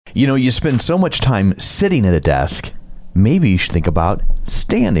You know, you spend so much time sitting at a desk. Maybe you should think about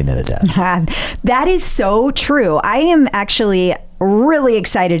standing at a desk. That is so true. I am actually really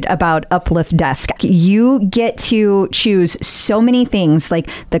excited about Uplift Desk. You get to choose so many things, like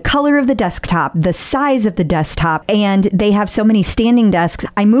the color of the desktop, the size of the desktop, and they have so many standing desks.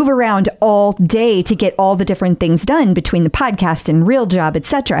 I move around all day to get all the different things done between the podcast and Real Job,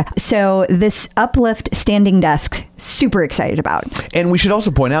 etc. So this Uplift standing desk, super excited about. And we should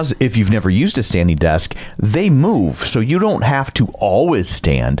also point out, if you've never used a standing desk, they move, so you don't have to always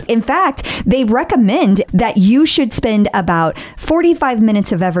stand. In fact, they recommend that you should spend about 45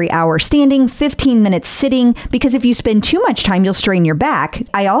 minutes of every hour standing, 15 minutes sitting, because if you spend too much time, you'll strain your back.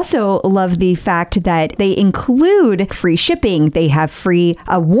 I also love the fact that they include free shipping. They have free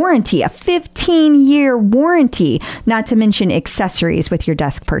warranty, a 15-year warranty, not to mention accessories with your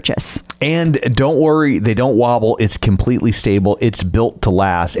desk purchase. And don't worry, they don't wobble. It's completely stable. It's built to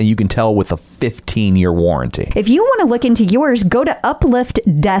last, and you can tell with a 15-year warranty. If you want to look into yours, go to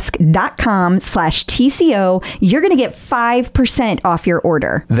upliftdesk.com/TCO. You're going to get 5% off your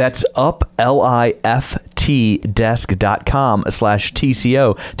order. That's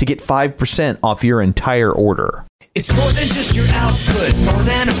upliftdesk.com/TCO to get 5% off your entire order. It's more than just your output, more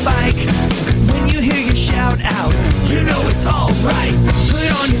than a bike. When you hear your shout out, you know it's all right.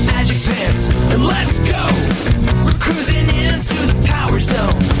 Put on your magic pants and let's go. We're cruising into the power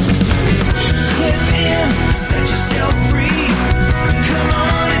zone. Clip in, set yourself free. Come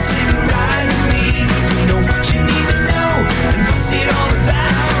on and take a ride with me. Know what you need to know and what's it all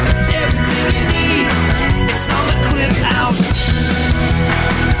about. Everything you need, it's on the Clip Out.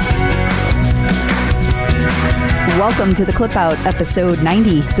 Welcome to the Clip Out, episode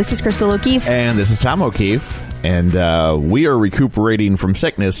 90. This is Crystal O'Keefe. And this is Tom O'Keefe. And we are recuperating from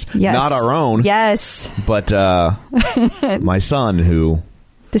sickness. Yes. Not our own. Yes. But my son, who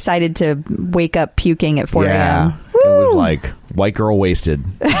decided to wake up puking at 4 a.m. Yeah, it was like white girl wasted.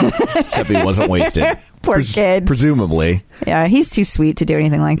 Except he wasn't wasted. Poor kid. Presumably. Yeah, he's too sweet to do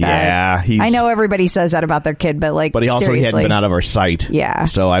anything like that. Yeah. I know everybody says that about their kid, but he also seriously. hadn't been out of our sight. Yeah.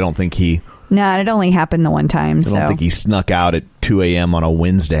 So I don't think he... No, it only happened the one time. I don't think he snuck out at 2 a.m. on a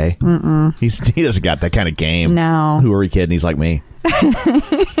Wednesday. He doesn't got that kind of game. No. Who are you kidding? He's like me.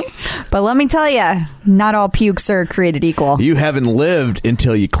 But let me tell you, not all pukes are created equal. You haven't lived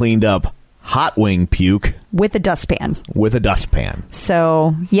until you cleaned up hot wing puke. With a dustpan.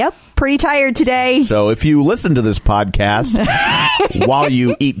 So, yep, pretty tired today. So if you listen to this podcast while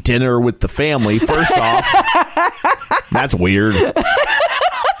you eat dinner with the family, first off, that's weird.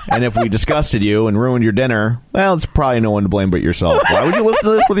 And if we disgusted you and ruined your dinner, well, it's probably no one to blame but yourself. Why would you listen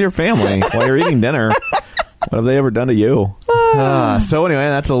to this with your family while you're eating dinner? What have they ever done to you? So anyway,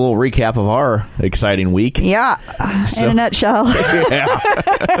 that's a little recap of our exciting week. Yeah, in a nutshell.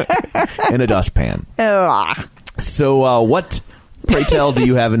 Yeah. In a dustpan. So what, pray tell, do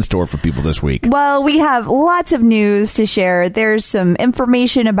you have in store for people this week? Well, we have lots of news to share. There's some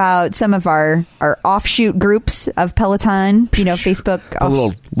information about some of our offshoot groups of Peloton, Facebook.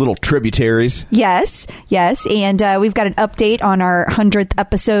 Little tributaries. Yes. And we've got an update on our 100th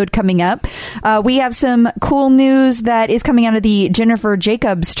episode coming up. We have some cool news that is coming out of the Jennifer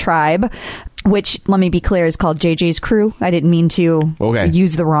Jacobs tribe, which, let me be clear, is called JJ's Crew. I didn't mean to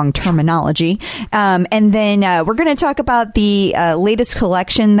use the wrong terminology. And then we're going to talk about the latest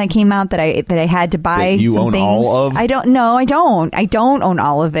collection that came out that I had to buy. That you some own things. all of? I don't own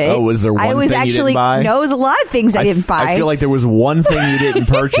all of it. Oh, was there one thing you didn't buy? No, it was a lot of things I didn't buy. I feel like there was one thing you didn't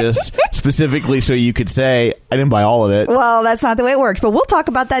purchase specifically so you could say, I didn't buy all of it. Well, that's not the way it worked, but we'll talk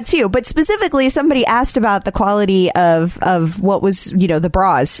about that too. But specifically, somebody asked about the quality of what was, the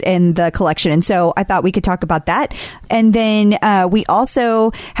bras in the collection. And so I thought we could talk about that. And then we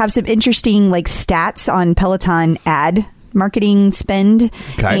also have some interesting stats on Peloton ad marketing spend.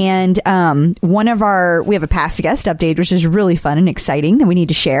 Okay. And we have a past guest update, which is really fun and exciting that we need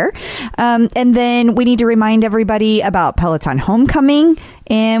to share. And then we need to remind everybody about Peloton Homecoming.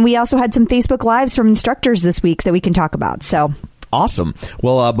 And we also had some Facebook Lives from instructors this week that we can talk about. So awesome.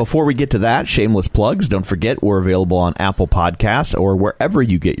 Well, before we get to that, shameless plugs. Don't forget, we're available on Apple Podcasts or wherever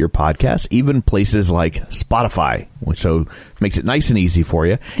you get your podcasts, even places like Spotify, which so makes it nice and easy for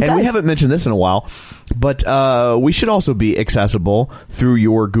you. We haven't mentioned this in a while, but we should also be accessible through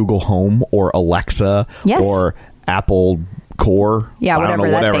your Google Home or Alexa or Apple Core. Yeah, I don't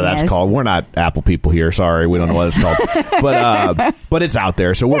know, whatever that's called. We're not Apple people here. Sorry, we don't know what it's called. But it's out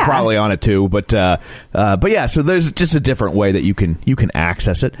there, so we're probably on it too. But yeah, so there's just a different way that you can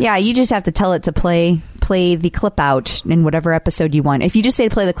access it. Yeah, you just have to tell it to play the clip out in whatever episode you want. If you just say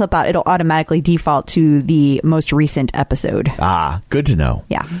play the clip out, it'll automatically default to the most recent episode. Ah, good to know.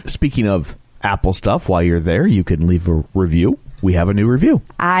 Yeah. Speaking of Apple stuff, while you're there, you can leave a review. We have a new review.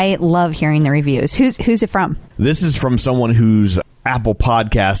 I love hearing the reviews. Who's it from? This is from someone whose Apple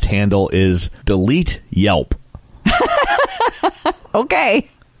podcast handle is Delete Yelp. Okay.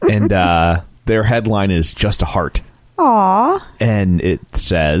 And their headline is Just a Heart. Aww. And it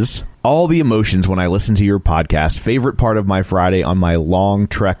says, all the emotions when I listen to your podcast. Favorite part of my Friday on my long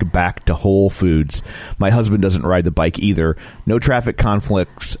trek back to Whole Foods. My husband doesn't ride the bike either. No traffic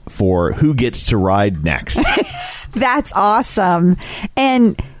conflicts for who gets to ride next. That's awesome.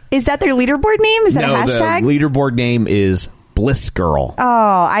 And is that their leaderboard name? Is that a hashtag? The leaderboard name is Bliss Girl.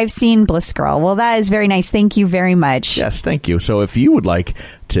 Oh, I've seen Bliss Girl. Well, that is very nice. Thank you very much. Yes, thank you. So if you would like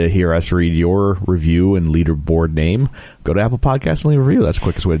to hear us read your review and leaderboard name, go to Apple Podcasts and leave a review. That's the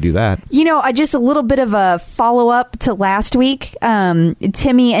quickest way to do that. You know, just a little bit of a follow-up to last week.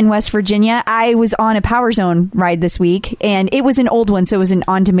 Timmy in West Virginia, I was on a Power Zone ride this week, and it was an old one, so it was an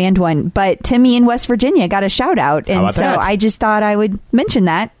on-demand one. But Timmy in West Virginia got a shout-out, and so I just thought I would mention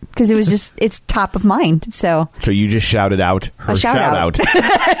that because it was just, it's top of mind. So you just shouted out her shout-out.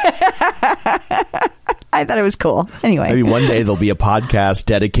 I thought it was cool. Anyway. Maybe one day there'll be a podcast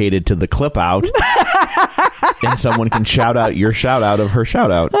dedicated to the clip out and someone can shout out your shout out of her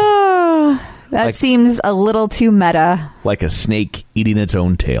shout out. That seems a little too meta. Like a snake eating its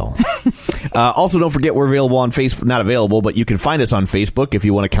own tail. Also, don't forget we're available on Facebook. Not available, but you can find us on Facebook if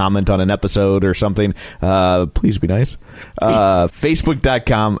you want to comment on an episode or something. Please be nice.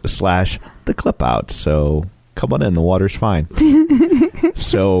 Facebook.com/theclipout. So come on in. The water's fine.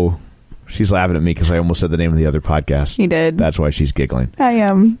 So she's laughing at me because I almost said the name of the other podcast. You did. That's why she's giggling. I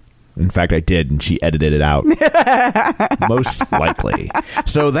am. In fact, I did, and she edited it out. Most likely.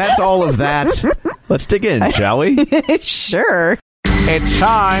 So that's all of that. Let's dig in, shall we? Sure. It's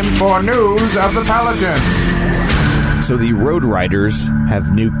time for news of the Peloton. So the Road Riders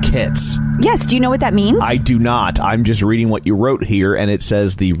have new kits. Yes. Do you know what that means? I do not. I'm just reading what you wrote here, and it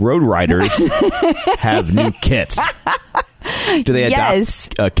says the Road Riders have new kits. Do they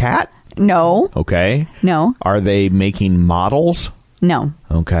adopt a cat? No. Okay. No. Are they making models? No.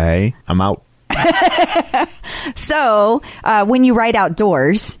 Okay. I'm out. So, when you ride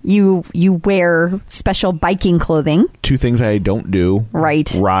outdoors, you wear special biking clothing. Two things I don't do.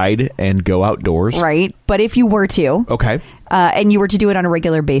 Right. Ride and go outdoors. Right. But if you were to. Okay. And you were to do it on a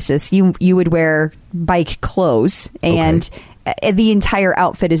regular basis, you would wear bike clothes. And the entire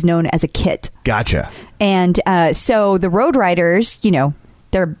outfit is known as a kit. Gotcha. And so the Road Riders, you know,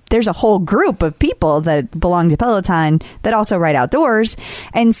 there's a whole group of people that belong to Peloton that also ride outdoors.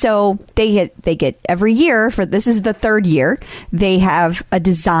 And so they get every year, for this is the third year, they have a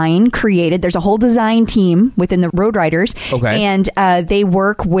design created. There's a whole design team within the Road Riders. Okay. And they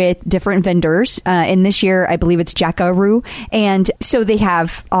work with different vendors. And this year, I believe it's Jackaroo. And so they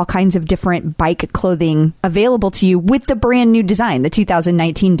have all kinds of different bike clothing available to you with the brand new design, the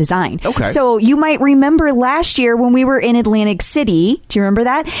 2019 design. Okay. So you might remember last year when we were in Atlantic City. Do you remember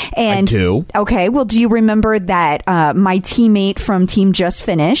that? And I do. Okay. Well, do you remember that my teammate from Team Just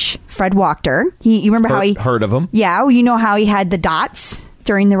Finish, Fred Wachter, you remember how he heard of him? Yeah. You know how he had the dots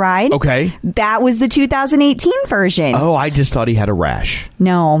during the ride? Okay. That was the 2018 version. Oh, I just thought he had a rash.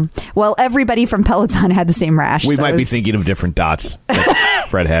 No. Well, everybody from Peloton had the same rash. We might be thinking of different dots that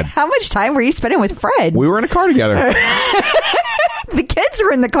Fred had. How much time were you spending with Fred? We were in a car together. The kids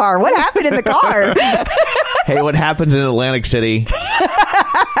were in the car. What happened in the car? Hey, what happens in Atlantic City?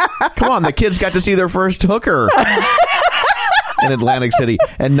 Come on, the kids got to see their first hooker in Atlantic City,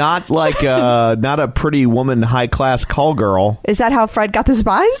 and not like not a pretty woman, high class call girl. Is that how Fred got the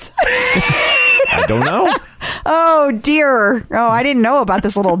spies? I don't know. Oh dear! Oh, I didn't know about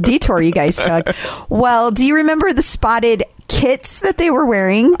this little detour you guys took. Well, do you remember the spotted kits that they were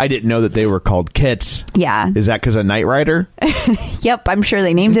wearing? I didn't know that they were called kits. Yeah. Is that because of Knight Rider? Yep, I'm sure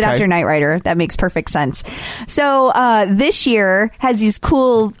they named it after Knight Rider. That makes perfect sense. So this year has these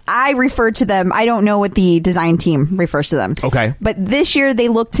cool, I refer to them, I don't know what the design team refers to them. Okay. But this year they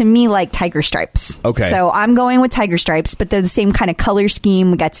look to me like tiger stripes. Okay. So I'm going with tiger stripes, but they're the same kind of color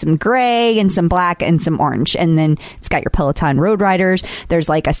scheme. We got some gray and some black and some orange. And then it's got your Peloton Road Riders. There's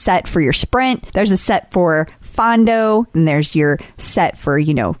like a set for your sprint. There's a set for Fondo, and there's your set for,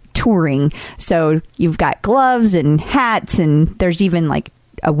 you know, touring. So you've got gloves and hats, and there's even like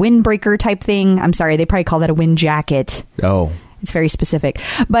a windbreaker type thing. I'm sorry, they probably call that a wind jacket. Oh. It's very specific,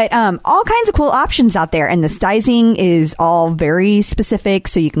 but all kinds of cool options out there. And the sizing is all very specific,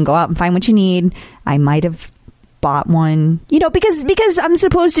 so you can go out and find what you need. I might have bought one, because I'm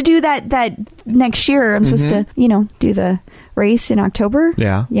supposed to do that next year. I'm supposed to, do the race in October.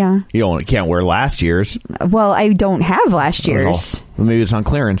 Yeah. You can't wear last year's. Well, I don't have last year's. Maybe it's on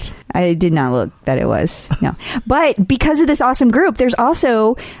clearance. I did not look that it was. No. But because of this awesome group, there's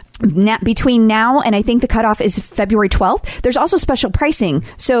also between now and I think the cutoff is February 12th, there's also special pricing.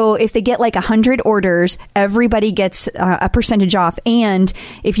 So if they get like 100 orders, everybody gets a percentage off. And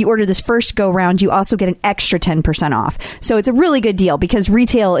if you order this first go round, you also get an extra 10% off. So it's a really good deal because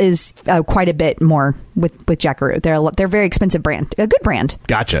retail is quite a bit more with Jackaroo. They're a very expensive brand, a good brand.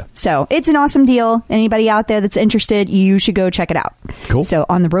 Gotcha. So it's an awesome deal. Anybody out there that's interested, you should go check it out. Cool. So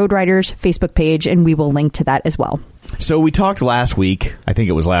on the Road Riders Facebook page, and we will link to that as well. So we talked last week, I think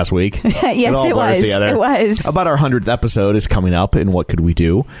it was last week. Yes, it was. It was. About our 100th episode is coming up and what could we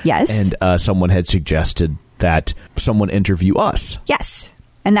do? Yes. And someone had suggested that someone interview us. Yes.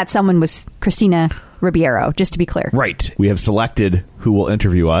 And that someone was Christina Ribeiro, just to be clear. Right. We have selected who will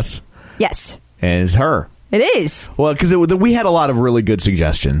interview us. Yes. And it's her. It is. Well, because we had a lot of really good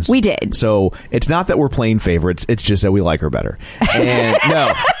suggestions. We did. So it's not that we're playing favorites. It's just that we like her better. And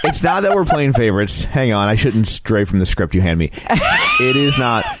no, it's not that we're playing favorites. Hang on. I shouldn't stray from the script you hand me. It is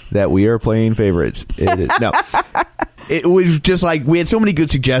not that we are playing favorites. No. It was just like we had so many good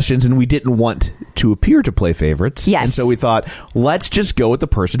suggestions and we didn't want to appear to play favorites. Yes. And so we thought, let's just go with the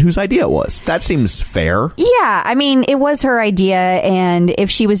person whose idea it was. That seems fair. Yeah. I mean, it was her idea. And if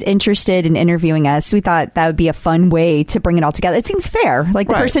she was interested in interviewing us, we thought that would be a fun way to bring it all together. It seems fair. Like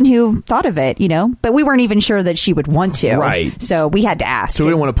the person who thought of it, but we weren't even sure that she would want to. Right. So we had to ask. So we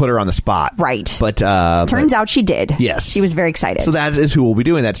didn't want to put her on the spot. Right. But turns out she did. Yes. She was very excited. So that is who will be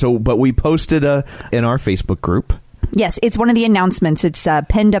doing that. So, but we posted in our Facebook group. Yes, it's one of the announcements. It's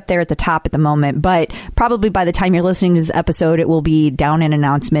pinned up there at the top at the moment, but probably by the time you're listening to this episode, it will be down an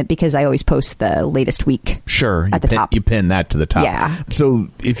announcement because I always post the latest week. Sure. At the top. You pin that to the top. Yeah. So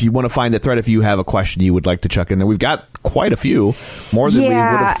if you want to find that thread, if you have a question you would like to chuck in there, we've got quite a few, more than we would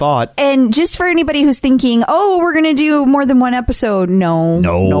have thought. And just for anybody who's thinking, we're going to do more than one episode. No.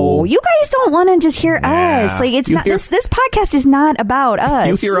 You guys don't want to just hear us. Like it's not, this podcast is not about us.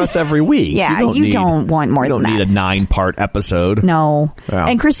 You hear us every week. Yeah. You don't want more than that. You don't need a 9-part episode. No. Yeah.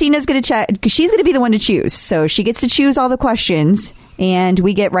 And Christina's going to chat because she's going to be the one to choose. So she gets to choose all the questions. And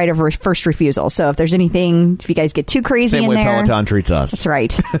we get right of first refusal. So if there's anything, if you guys get too crazy Same in way there, Peloton treats us. That's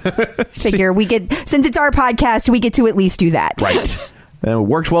right. Figure since it's our podcast, we get to at least do that. Right. And it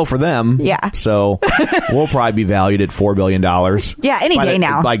works well for them. Yeah. So we'll probably be valued at $4 billion. Yeah, any day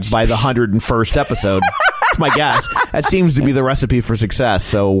now. By the 101st episode. That's my guess. That seems to be the recipe for success.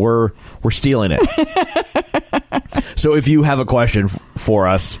 So we're stealing it. So if you have a question for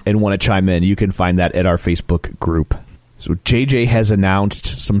us and want to chime in, you can find that at our Facebook group. So JJ has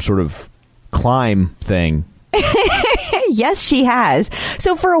announced some sort of climb thing. Yes, she has.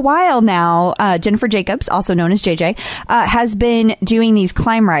 So for a while now, Jennifer Jacobs, also known as JJ, has been doing these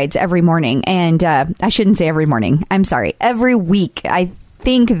climb rides every morning. And I shouldn't say every morning. I'm sorry. Every week. I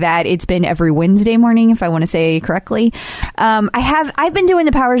think that it's been every Wednesday morning, if I want to say correctly. I've been doing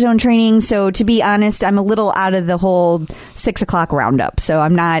the Power Zone training. So to be honest, I'm a little out of the whole 6 o'clock roundup. So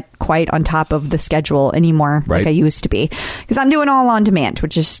I'm not quite on top of the schedule anymore like I used to be because I'm doing all on demand,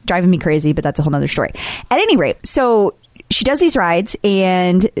 which is driving me crazy. But that's a whole nother story. At any rate, so she does these rides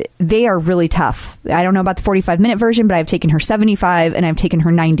and they are really tough. I don't know about the 45-minute version, but I've taken her 75 and I've taken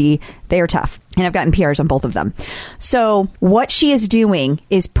her 90. They are tough. And I've gotten PRs on both of them. So what she is doing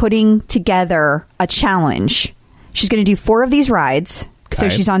is putting together a challenge. She's going to do 4 of these rides. So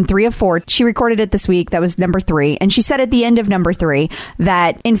she's on 3 of 4. She recorded it this week. That was number 3. And she said at the end of number 3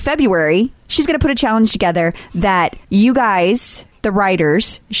 that in February, she's going to put a challenge together that you guys, the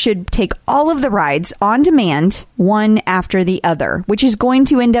riders, should take all of the rides on demand, one after the other, which is going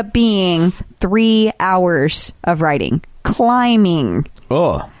to end up being 3 hours of riding, climbing.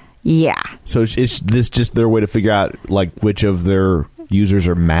 Oh. Yeah. So is this just their way to figure out like which of their users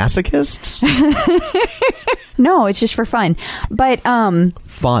are masochists? No, it's just for fun. But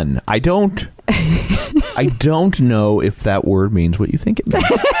fun. I don't know if that word means what you think it means.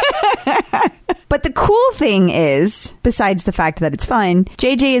 But But the cool thing is, besides the fact that it's fun,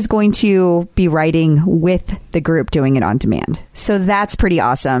 JJ is going to be writing with the group doing it on demand. So that's pretty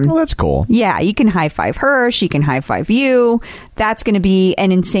awesome. Well, that's cool. Yeah, you can high five her. She can high five you. That's going to be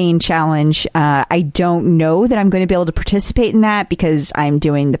an insane challenge. I don't know that I'm going to be able to participate in that because I'm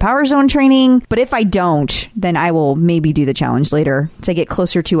doing the Power Zone training. But if I don't, then I will maybe do the challenge later as I get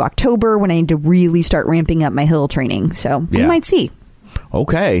closer to October when I need to really start ramping up my hill training. So we might see.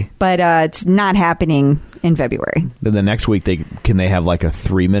 Okay. But it's not happening in February. Then the next week, they have like a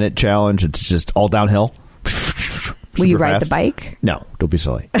 3-minute challenge. It's just all downhill. Will you ride fast. the bike? No, don't be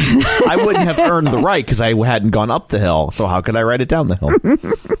silly. I wouldn't have earned the right because I hadn't gone up the hill. So how could I ride it down the hill?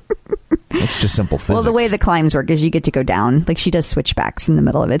 It's just simple physics. Well, the way the climbs work is you get to go down. Like she does switchbacks in the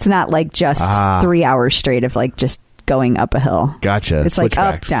middle of it. It's not like just 3 hours straight of like just going up a hill. Gotcha. It's like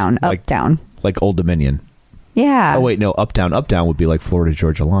up, down, up, down. Like Old Dominion. Yeah. Oh, wait, no. Up, down would be like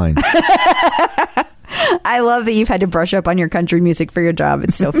Florida-Georgia line. I love that you've had to brush up on your country music for your job.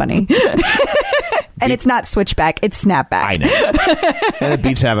 It's so funny. And it's not switchback, it's snapback. I know. And it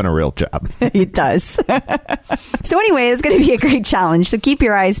beats having a real job. It does. So anyway, it's going to be a great challenge. So keep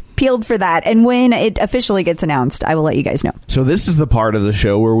your eyes peeled for that. And when it officially gets announced, I will let you guys know. So this is the part of the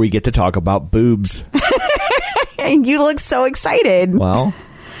show where we get to talk about boobs. You look so excited. Well...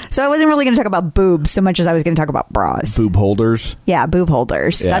 So I wasn't really going to talk about boobs so much as I was going to talk about bras. Boob holders? Yeah, boob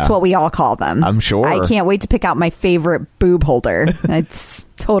holders. Yeah. That's what we all call them. I'm sure. I can't wait to pick out my favorite boob holder. That's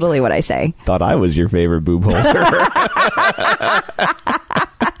totally what I say. Thought I was your favorite boob holder.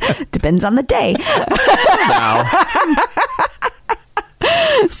 Depends on the day. Now.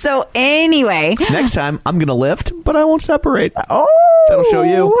 So anyway. Next time, I'm going to lift, but I won't separate. Oh! That'll show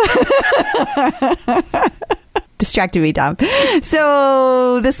you. Distracted me, Tom.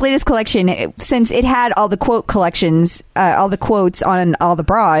 So this latest collection, since it had all the quote collections, all the quotes on all the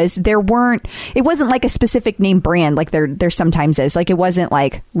bras, it wasn't like a specific name brand like there sometimes is. Like it wasn't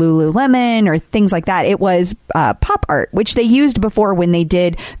like Lululemon or things like that. It was Pop Art, which they used before when they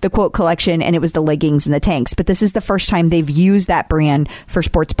did the quote collection, and it was the leggings and the tanks. But this is the first time they've used that brand for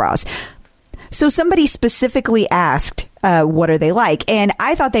sports bras. So somebody specifically asked, what are they like? And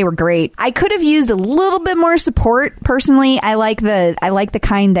I thought they were great. I could have used a little bit more support. Personally, I like the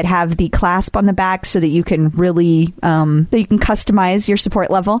kind that have the clasp on the back so that you can really, so you can customize your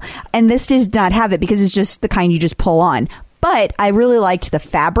support level. And this does not have it because it's just the kind you just pull on. But I really liked the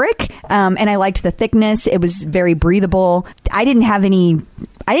fabric, and I liked the thickness. It was very breathable. I didn't have any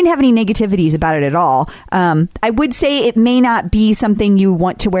negativities about it at all. I would say it may not be something you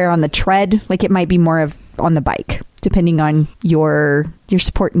want to wear on the tread. Like it might be more of on the bike, depending on your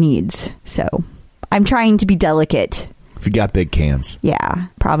support needs. So I'm trying to be delicate. If you got big cans. Yeah,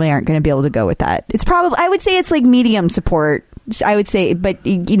 probably aren't going to be able to go with that. I would say it's like medium support. I would say, but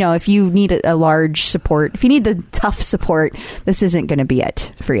you know, if you need a large support, if you need the tough support, this isn't going to be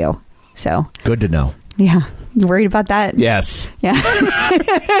it for you. So good to know. Yeah. You worried about that? Yes. Yeah.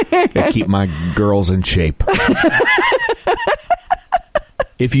 Gotta keep my girls in shape.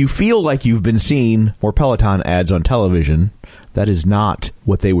 If you feel like you've been seeing more Peloton ads on television, that is not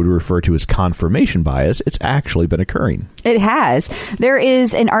what they would refer to as confirmation bias. It's actually been occurring. It has. There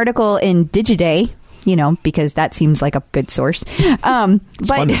is an article in Digiday, you know, because that seems like a good source. It's fun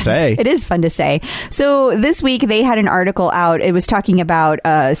to say. It is fun to say. So this week they had an article out. It was talking about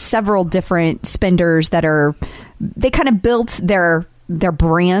several different spenders they kind of built their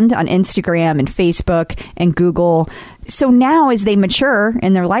brand on Instagram and Facebook and Google. So now as they mature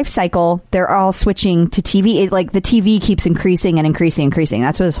in their life cycle, they're all switching to TV. Like the TV keeps increasing and increasing.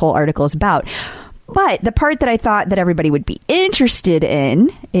 That's what this whole article is about. But the part that I thought that everybody would be interested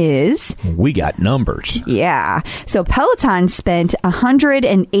in is... we got numbers. Yeah. So Peloton spent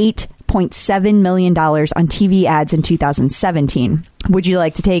 $108.7 million on TV ads in 2017. Would you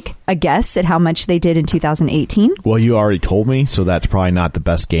like to take a guess at how much they did in 2018? Well, you already told me, so that's probably not the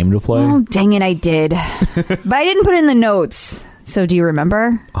best game to play. Oh, dang it, I did. But I didn't put in the notes. So do you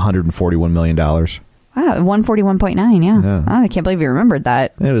remember? $141 million. Wow, 141.9, yeah. Oh, I can't believe you remembered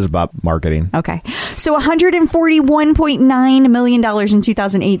that. It was about marketing. Okay. So $141.9 million in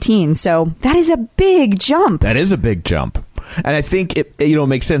 2018. So that is a big jump. That is a big jump. And I think it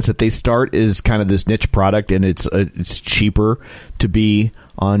makes sense that they start as kind of this niche product, and it's cheaper to be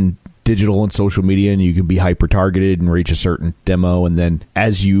on digital and social media, and you can be hyper targeted and reach a certain demo. And then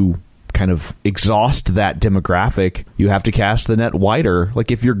as you kind of exhaust that demographic, you have to cast the net wider. Like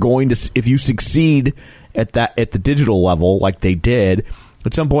if you succeed at the digital level, like they did,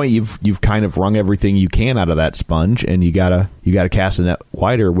 At some point, you've kind of wrung everything you can out of that sponge, and you gotta cast the net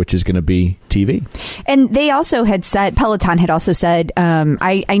wider, which is going to be TV. And they also had said, Peloton had also said,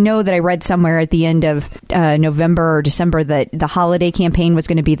 I know that I read somewhere at the end of November or December that the holiday campaign was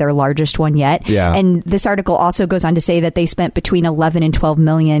going to be their largest one yet. Yeah. And this article also goes on to say that they spent between 11 and 12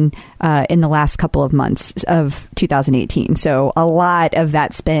 million in the last couple of months of 2018. So a lot of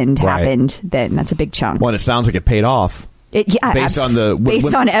that spend happened then. That's a big chunk. Well, it sounds like it paid off. Based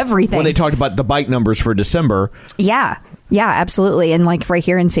on everything. When they talked about the bike numbers for December. Yeah, absolutely. And like right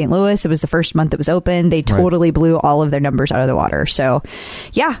here in St. Louis, it was the first month it was open. They totally blew all of their numbers out of the water. So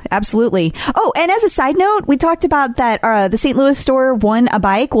yeah, absolutely. Oh, and as a side note, we talked about that the St. Louis store won a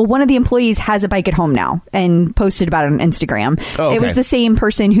bike. Well, one of the employees has a bike at home now and posted about it on Instagram. Oh, okay. It was the same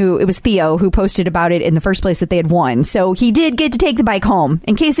person it was Theo who posted about it in the first place that they had won. So he did get to take the bike home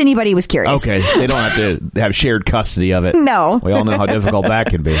in case anybody was curious. Okay. They don't have to have shared custody of it. No. We all know how difficult that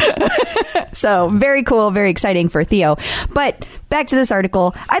can be. So very cool, very exciting for Theo. But back to this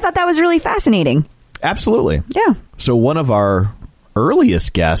article, I thought that was really fascinating. Absolutely. Yeah. So one of our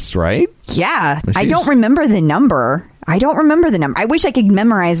earliest guests, right? Yeah. I don't remember the number. I wish I could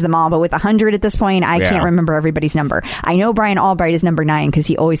memorize them all, but with 100 at this point, I can't remember everybody's number. I know Brian Albright is number 9 because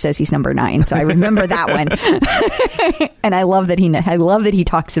he always says he's number 9, so I remember that one. And I love that he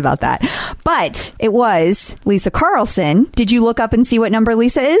talks about that. But it was Lisa Carlson. Did you look up and see what number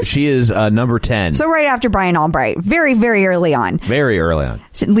Lisa is? She is number 10. So right after Brian Albright, very, very early on. Very early on.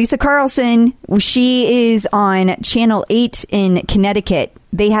 So Lisa Carlson, she is on Channel 8 in Connecticut.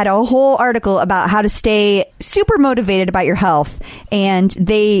 They had a whole article about how to stay super motivated about your health, and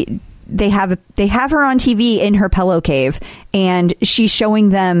they have her on TV in her pillow cave, and she's showing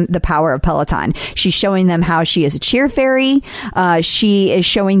them the power of Peloton. She's showing them how she is a cheer fairy. She is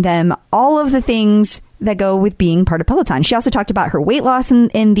showing them all of the things that go with being part of Peloton. She also talked about her weight loss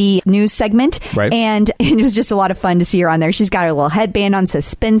in the news segment. Right. And it was just a lot of fun to see her on there. She's got her little headband on, says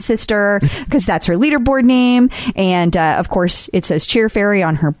Spin Sister, because that's her leaderboard name. And of course, it says Cheer Fairy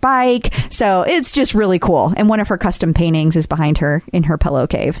on her bike. So it's just really cool. And one of her custom paintings is behind her in her pillow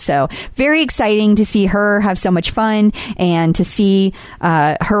cave. So very exciting to see her have so much fun and to see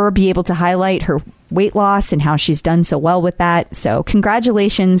her be able to highlight her weight loss and how she's done so well with that. So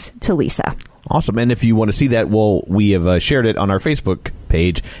congratulations to Lisa. Awesome. And if you want to see that, we have shared it on our Facebook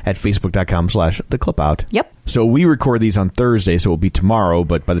page at facebook.com/theclipout. Yep. So we record these on Thursday, so it will be tomorrow,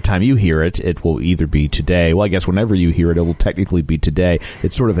 but by the time you hear it, it will either be today. Well, I guess whenever you hear it, it will technically be today.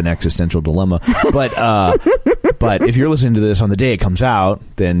 It's sort of an existential dilemma. But but if you're listening to this on the day it comes out,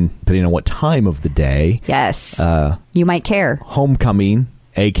 then depending on what time of the day. Yes. You might care. Homecoming,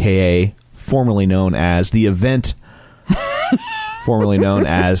 a.k.a. formerly known as the event formerly known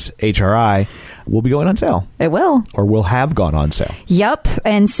as HRI, will be going on sale. It will. Or will have gone on sale. Yep.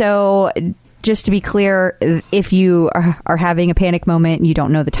 And so just to be clear, if you are having a panic moment and you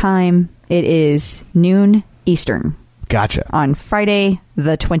don't know the time, it is noon Eastern. Gotcha. On Friday,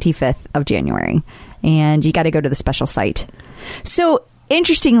 the 25th of January. And you got to go to the special site. So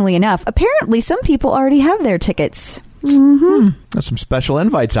interestingly enough, apparently some people already have their tickets. Mm-hmm. There's some special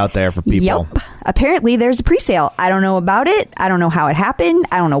invites out there for people. Yep. Apparently there's a pre-sale. I don't know about it. I don't know how it happened.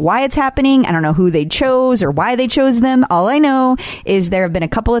 I don't know why it's happening. I don't know who they chose or why they chose them. All I know is there have been a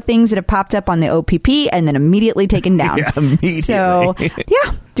couple of things that have popped up on the OPP and then immediately taken down. Yeah, immediately. So,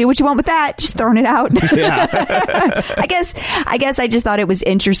 yeah, do what you want with that. Just throwing it out. Yeah. I guess I just thought it was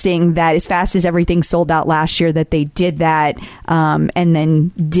interesting that as fast as everything sold out last year that they did that and then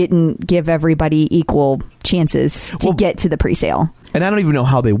didn't give everybody equal chances to get to the pre-sale. And I don't even know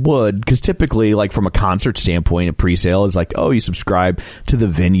how they would, because typically, like from a concert standpoint, a pre-sale is like, oh, you subscribe to the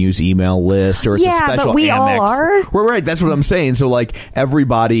venue's email list, or it's a special but we Amex. all are. We're right. That's what I'm saying. So like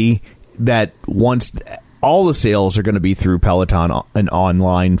everybody that wants, all the sales are going to be through Peloton and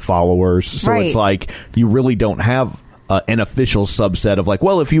online followers. So It's like you really don't have an official subset of like,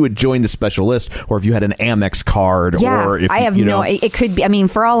 well, if you would join the special list, or if you had an Amex card, or if I have it could be. I mean,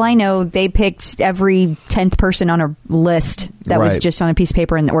 for all I know, they picked every 10th person on a list that was just on a piece of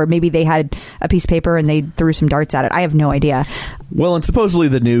paper, or maybe they had a piece of paper and they threw some darts at it. I have no idea. Well, and supposedly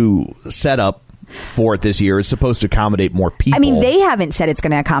the new setup for it this year is supposed to accommodate more people. I mean, they haven't said it's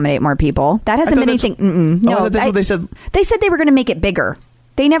going to accommodate more people. That hasn't been anything. No, that's what they said. They said they were going to make it bigger.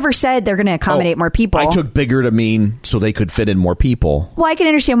 They never said they're going to accommodate more people. I took bigger to mean so they could fit in more people. Well, I can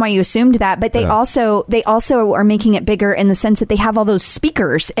understand why you assumed that, but they also are making it bigger in the sense that they have all those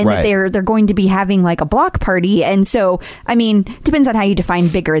speakers and that they're going to be having like a block party. And so, I mean, depends on how you define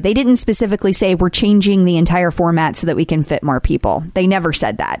bigger. They didn't specifically say we're changing the entire format so that we can fit more people. They never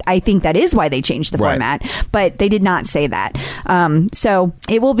said that. I think that is why they changed the format, but they did not say that. So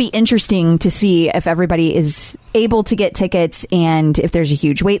it will be interesting to see if everybody is able to get tickets and if there's a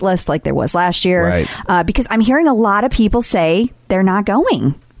huge wait list like there was last year. Because I'm hearing a lot of people say they're not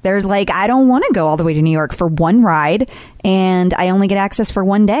going. They're like, I don't want to go all the way to New York for one ride, and I only get access for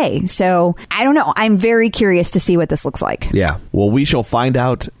one day. So I don't know. I'm very curious to see what this looks like. Yeah. Well, we shall find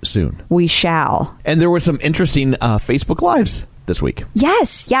out soon. We shall. And there were some interesting Facebook Lives this week.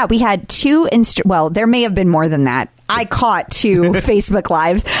 Yes. Yeah. We had two. Well, there may have been more than that. I caught two Facebook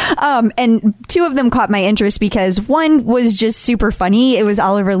Lives, and two of them caught my interest because one was just super funny. It was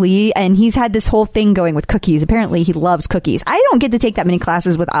Oliver Lee, and he's had this whole thing going with cookies. Apparently, he loves cookies. I don't get to take that many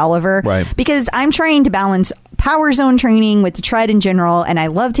classes with Oliver because I'm trying to balance Power Zone training with the Tread in general, and I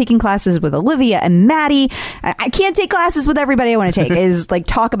love taking classes with Olivia and Maddie. I can't take classes with everybody I want to take. Is like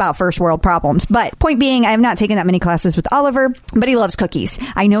talk about first world problems. But point being, I have not taken that many classes with Oliver, but he loves cookies.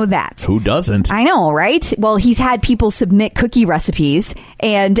 I know that. Who doesn't? I know, right? Well, he's had people submit cookie recipes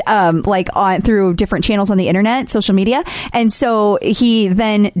and through different channels on the internet, social media, and so he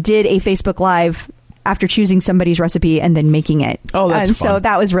then did a Facebook Live after choosing somebody's recipe and then making it. Oh, that's fun. So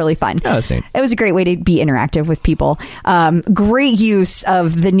that was really fun. Yeah, that's neat. It was a great way to be interactive with people. Great use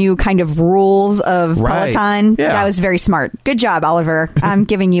of the new kind of rules of Peloton. Yeah. That was very smart. Good job, Oliver. I'm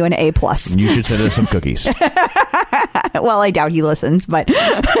giving you an A+. You should send us some cookies. Well, I doubt he listens, but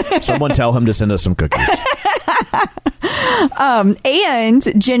someone tell him to send us some cookies.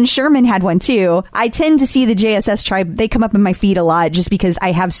 And Jen Sherman had one too. I tend to see the JSS tribe. They come up in my feed a lot just because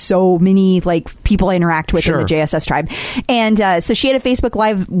I have so many like people I interact with in the JSS tribe. And so she had a Facebook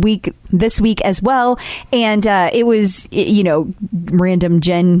Live week this week as well. And it was, random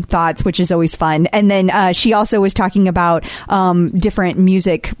Jen thoughts, which is always fun. And then she also was talking about different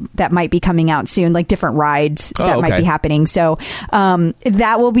music that might be coming out soon, like different rides that might be happening. So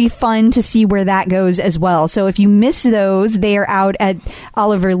that will be fun to see where that goes as well. So if you miss those, they are out at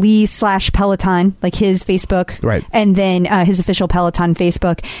Oliver Lee /Peloton, like his Facebook, right? And then his official Peloton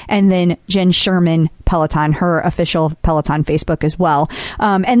Facebook, and then Jen Sherman Peloton, her official Peloton Facebook as well.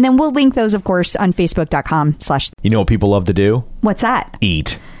 And then we'll link those, of course, on Facebook.com/. You know what people love to do? What's that?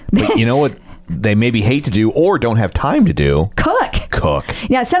 Eat. But you know what they maybe hate to do or don't have time to do? Cook.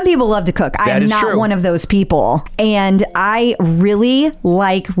 Yeah, some people love to cook. I'm not one of those people. And I really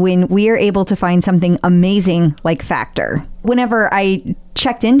like when we are able to find something amazing like Factor. Whenever I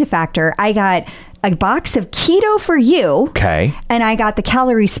checked into Factor, I got a box of Keto for You. Okay. And I got the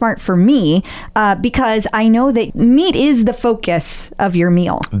Calorie Smart for me because I know that meat is the focus of your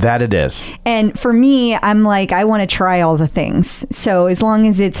meal. That it is. And for me, I'm like, I want to try all the things. So as long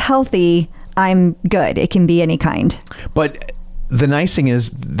as it's healthy, I'm good. It can be any kind. But the nice thing is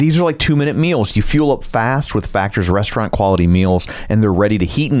these are like 2-minute meals. You fuel up fast with Factor's restaurant quality meals, and they're ready to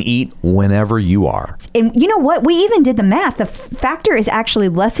heat and eat whenever you are. And you know what? We even did the math. The Factor is actually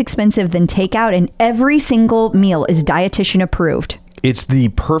less expensive than takeout, and every single meal is dietitian approved. It's the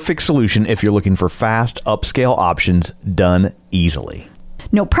perfect solution if you're looking for fast, upscale options done easily.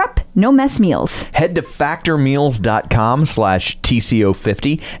 No prep, no mess meals. Head to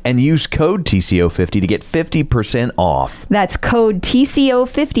factormeals.com/TCO50 and use code TCO50 to get 50% off. That's code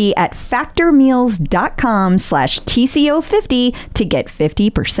TCO50 at factormeals.com/TCO50 to get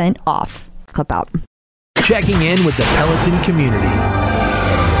 50% off. Clip out. Checking in with the Peloton community.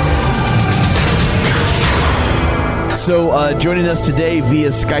 So joining us today via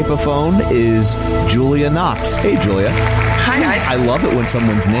Skype-a-phone is Julia Knox. Hey, Julia. Hi, guys. I love it when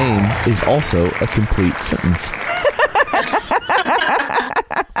someone's name is also a complete sentence.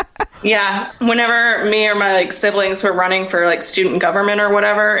 Yeah, whenever me or my siblings were running for student government or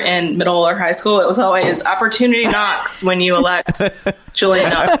whatever in middle or high school, it was always opportunity knocks when you elect Julia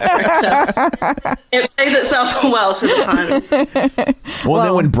Knox. So it plays itself well to the puns. Well,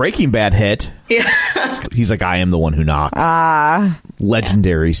 then when Breaking Bad hit, he's like, I am the one who knocks.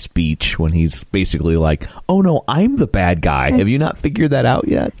 Legendary speech when he's basically like, oh no, I'm the bad guy. Have you not figured that out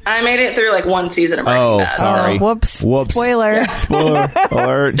yet? I made it through one season of Breaking Bad. Sorry. So. Whoops. Spoiler. Spoiler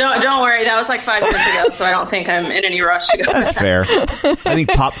alert. Don't worry, that was 5 years ago, so I don't think I'm in any rush to go back. That's fair. I think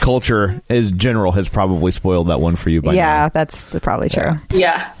pop culture as general has probably spoiled that one for you by now. Yeah, that's probably true.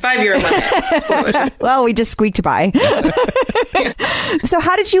 Yeah, 5-year limit. Well, we just squeaked by. So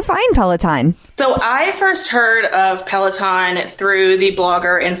how did you find Peloton? So I first heard of Peloton through the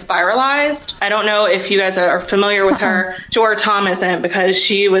blogger Inspiralized. I don't know if you guys are familiar with her. Sure, Tom isn't, because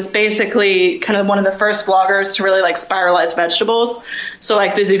she was basically kind of one of the first bloggers to really like spiralize vegetables. So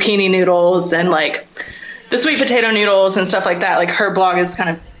like the zucchini noodles and like the sweet potato noodles and stuff like that. Like her blog is kind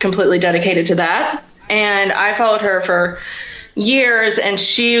of completely dedicated to that. And I followed her for years, and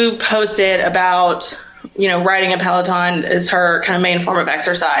she posted about, you know, riding a Peloton is her kind of main form of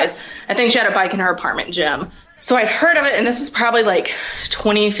exercise. I think she had a bike in her apartment gym. So I'd heard of it, and this was probably like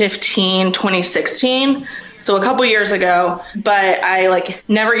 2015, 2016. So a couple years ago, but I like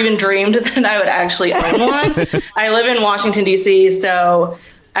never even dreamed that I would actually own one. I live in Washington, D.C., so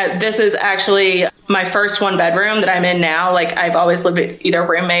this is actually my first one bedroom that I'm in now. Like I've always lived with either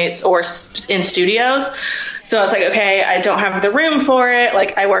roommates or in studios. So I was like, okay, I don't have the room for it.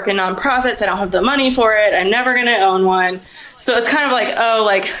 Like I work in nonprofits. I don't have the money for it. I'm never going to own one. So it's kind of like, oh,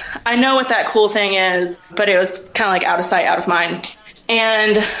 like I know what that cool thing is, but it was kind of like out of sight, out of mind.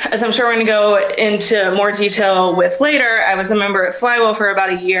 And as I'm sure we're going to go into more detail with later, I was a member at Flywheel for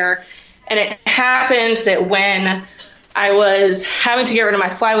about a year. And it happened that when I was having to get rid of my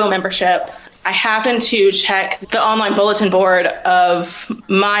Flywheel membership, I happened to check the online bulletin board of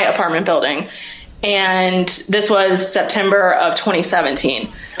my apartment building. And this was September of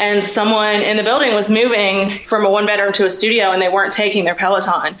 2017. And someone in the building was moving from a one bedroom to a studio, and they weren't taking their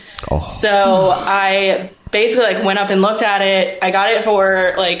Peloton. Oh. So I basically like went up and looked at it. I got it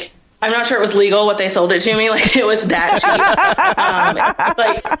for like, I'm not sure it was legal what they sold it to me. Like it was that cheap.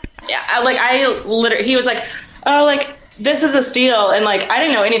 He was like, oh, like this is a steal. And like, I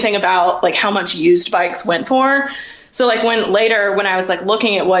didn't know anything about like how much used bikes went for. So like when I was like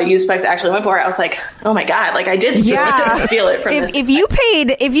looking at what used bikes actually went for, I was like, oh my God, like I did steal it from this. If you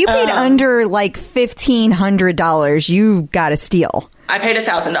paid under like $1,500, you got a steal. I paid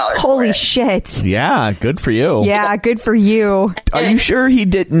 $1,000. Holy shit. Yeah, good for you. Yeah, good for you. Are you sure he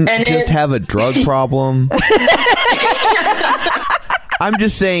didn't just have a drug problem? I'm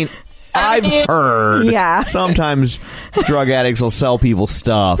just saying, I've heard sometimes drug addicts will sell people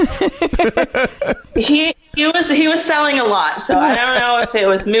stuff. He was selling a lot, so I don't know if it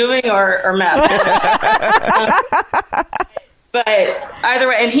was moving or meth. But either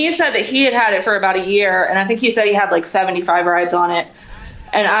way, and he said that he had it for about a year, and I think he said he had like 75 rides on it,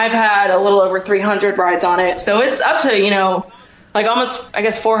 and I've had a little over 300 rides on it, so it's up to, you know, like almost, I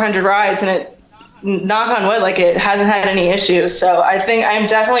guess, 400 rides, and it, knock on wood, like it hasn't had any issues. So I think I'm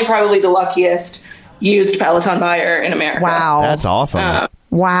definitely probably the luckiest used Peloton buyer in America. Wow. That's awesome.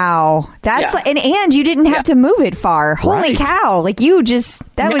 Wow. That's like, and you didn't have to move it far. Holy cow. Like you just,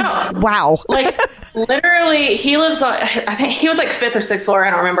 was, wow. Like literally he lives on, I think he was like 5th or 6th floor.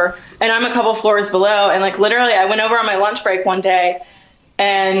 I don't remember. And I'm a couple floors below. And like literally I went over on my lunch break one day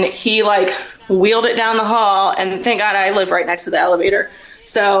and he like wheeled it down the hall, and thank God I live right next to the elevator.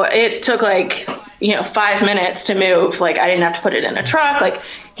 So it took like, 5 minutes to move. Like I didn't have to put it in a truck. Like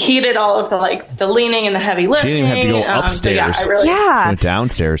he did all of the leaning and the heavy lifting. She didn't have to go upstairs. So went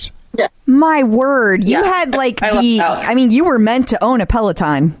downstairs. Yeah. My word. You had like you were meant to own a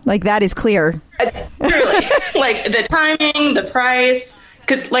Peloton. Like that is clear. Truly. Like the timing, the price.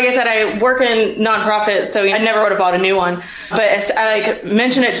 Because, like I said, I work in nonprofits, so I never would have bought a new one. But I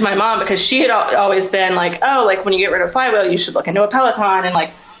mentioned it to my mom because she had always been like, oh, like when you get rid of Flywheel, you should look into a Peloton. And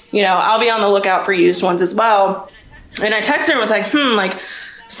like, I'll be on the lookout for used ones as well. And I texted her and was like, like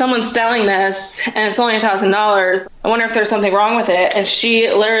someone's selling this and it's only $1,000. I wonder if there's something wrong with it. And she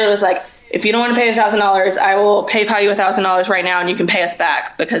literally was like, if you don't want to pay $1,000, I will PayPal you $1,000 right now and you can pay us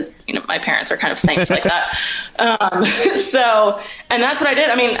back, because, my parents are kind of saints like that. And that's what I did.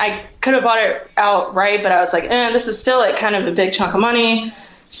 I mean, I could have bought it outright, but I was like, this is still like kind of a big chunk of money.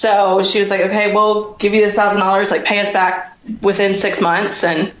 So she was like, okay, we'll give you this $1,000, like pay us back within 6 months,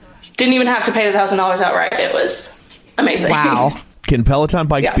 and didn't even have to pay the $1,000 outright. It was amazing. Wow. Can Peloton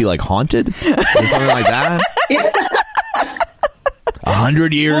bikes be like haunted? Or something like that? Yeah.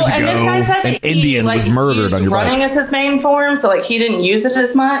 100 years ago, an Indian was murdered on your bike. Running is his main form, so like he didn't use it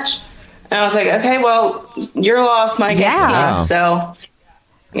as much. And I was like, okay, well, your loss, my gain. Yeah. So,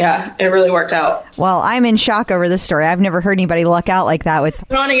 yeah, it really worked out. Well, I'm in shock over this story. I've never heard anybody luck out like that. With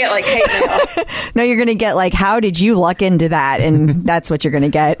I want to get like hate mail. No, you're going to get like, how did you luck into that? And that's what you're going to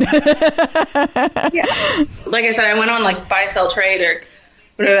get. Yeah. Like I said, I went on like buy, sell, trade, or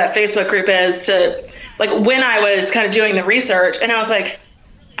whatever that Facebook group is, to like when I was kind of doing the research, and I was like,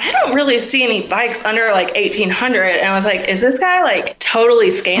 I don't really see any bikes under like 1,800. And I was like, is this guy like totally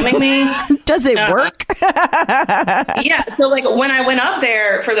scamming me? Does it work? Yeah. So like when I went up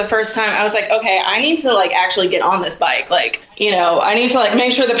there for the first time, I was like, okay, I need to like actually get on this bike. Like, you know, I need to like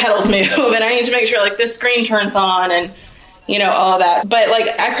make sure the pedals move and I need to make sure like this screen turns on and, you know, all that. But like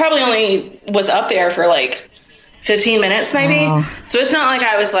I probably only was up there for like 15 minutes maybe. Oh. So it's not like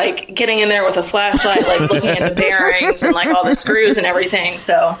I was like getting in there with a flashlight, like looking at the bearings and like all the screws and everything.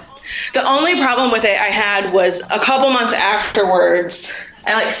 So the only problem with it I had was a couple months afterwards,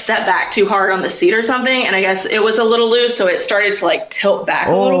 I like stepped back too hard on the seat or something. And I guess it was a little loose. So it started to like tilt back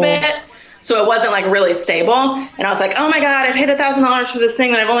a little bit. So it wasn't like really stable. And I was like, oh my God, I paid $1,000 for this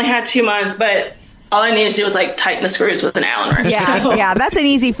thing that I've only had 2 months. But all I needed to do was like tighten the screws with an Allen wrench. Yeah, so. Yeah, that's an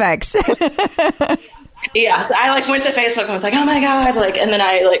easy fix. Yeah, so I like went to Facebook and was like, oh my God, like, and then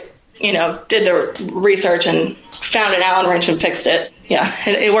I like, you know, did the research and found an Allen wrench and fixed it. Yeah,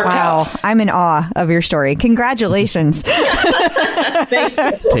 it worked out. Wow, I'm in awe of your story. Congratulations. Thank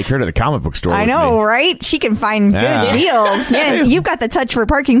you. Take her to the comic book store. I know, right? She can find good deals. Man, you've got the touch for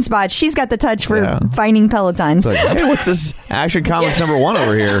parking spots. She's got the touch for finding Pelotons. It's like, hey, what's this Action Comics #1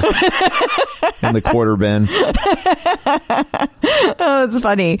 over here? In the quarter bin. Oh, it's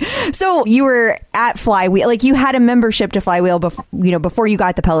funny. So you were at Flywheel, like you had a membership to Flywheel before you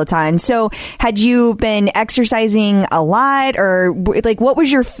got the Peloton. So had you been exercising a lot, or like what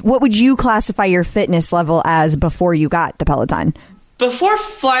would you classify your fitness level as before you got the Peloton? Before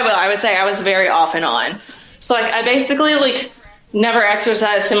Flywheel, I would say I was very off and on. So like I basically like never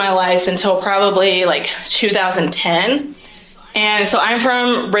exercised in my life until probably like 2010. And so I'm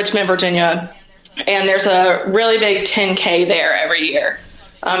from Richmond, Virginia, and there's a really big 10K there every year.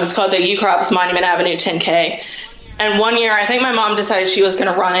 It's called the UCrops Monument Avenue 10K. And one year, I think my mom decided she was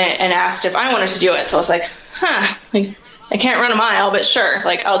going to run it and asked if I wanted to do it. So I was like, like, I can't run a mile, but sure,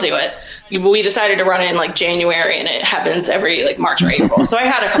 like, I'll do it. We decided to run it in like January, and it happens every like March or April. So I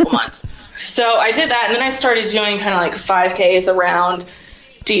had a couple months. So I did that, and then I started doing kind of like 5Ks around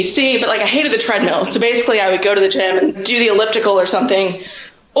DC, but like I hated the treadmill. So basically I would go to the gym and do the elliptical or something,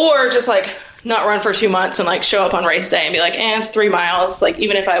 or just like not run for 2 months and like show up on race day and be like, it's 3 miles. Like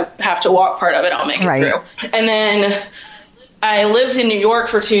even if I have to walk part of it, I'll make it through. And then I lived in New York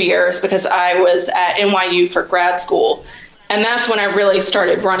for 2 years because I was at NYU for grad school. And that's when I really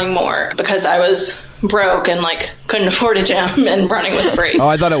started running more because I was broke and like couldn't afford a gym and running was free. Oh,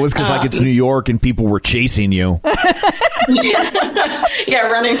 I thought it was because like it's New York and people were chasing you. Yeah,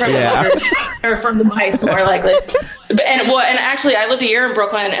 running from the mothers or from the mice more likely. And actually I lived a year in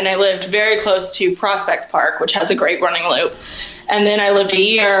Brooklyn and I lived very close to Prospect Park, which has a great running loop. And then I lived a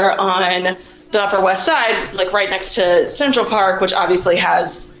year on the Upper West Side, like right next to Central Park, which obviously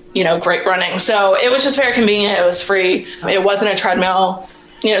has, you know, great running. So it was just very convenient. It was free. It wasn't a treadmill.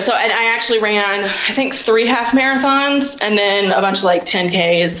 You know, so and I actually ran, I think, 3 half marathons and then a bunch of like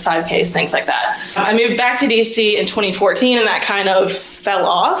 10Ks, 5Ks, things like that. I moved back to DC in 2014 and that kind of fell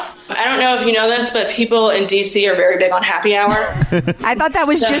off. I don't know if you know this, but people in DC are very big on happy hour. I thought that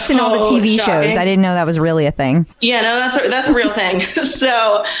was just in all the TV shows. I didn't know that was really a thing. Yeah, no, that's a real thing.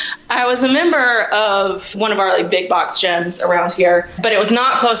 So I was a member of one of our like big box gyms around here, but it was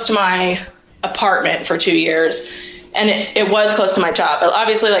not close to my apartment for 2 years. And it was close to my job.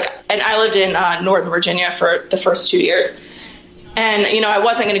 Obviously, and I lived in Northern Virginia for the first 2 years. And, you know, I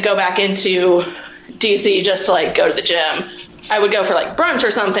wasn't going to go back into DC just to, like, go to the gym. I would go for, like, brunch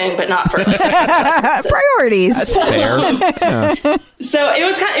or something, but not for, like, priorities. That's fair. Yeah. So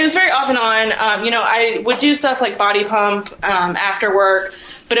it was very off and on. You know, I would do stuff like body pump after work.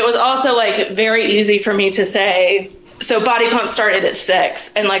 But it was also, like, very easy for me to say, so body pump started at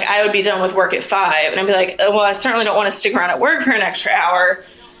 6 and like I would be done with work at 5 and I'd be like, oh, well, I certainly don't want to stick around at work for an extra hour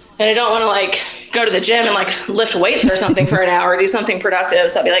and I don't want to like go to the gym and like lift weights or something for an hour, do something productive.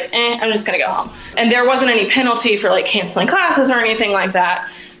 So I'd be like, I'm just going to go home. And there wasn't any penalty for like canceling classes or anything like that.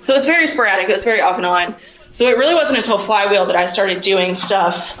 So it was very sporadic. It was very off and on. So it really wasn't until Flywheel that I started doing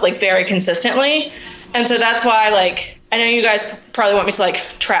stuff like very consistently. And so that's why like, I know you guys probably want me to like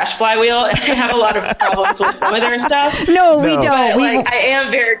trash Flywheel, and I have a lot of problems with some of their stuff. No, we don't. But, I am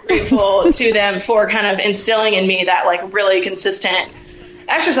very grateful to them for kind of instilling in me that like really consistent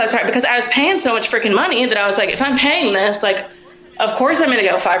exercise practice because I was paying so much freaking money that I was like, if I'm paying this, like, of course I'm going to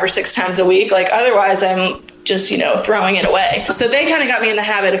go 5 or 6 times a week. Like otherwise I'm just, you know, throwing it away. So they kind of got me in the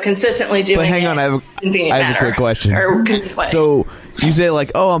habit of consistently doing it. But hang on, I have a quick question. So you say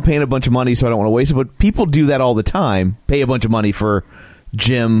like, oh, I'm paying a bunch of money, so I don't want to waste it. But people do that all the time. Pay a bunch of money for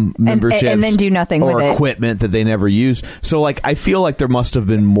gym memberships and then do nothing or with it. equipment that they never use. So like I feel like there must have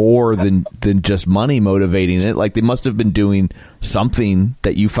been more than just money motivating it. Like they must have been doing something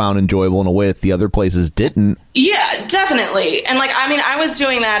that you found enjoyable in a way that the other places didn't. Yeah, definitely. And like, I mean, I was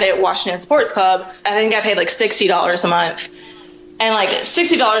doing that at Washington Sports Club. I think I paid like $60 a month. And like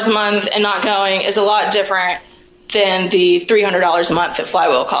 $60 a month and not going is a lot different than the $300 a month that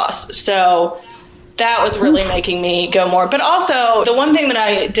Flywheel costs. So that was really making me go more. But also, the one thing that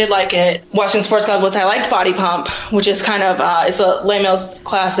I did like at Washington Sports Club was I liked Body Pump, which is kind of, it's a Les Mills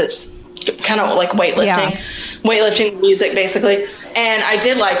class that's kind of like weightlifting music, basically. And I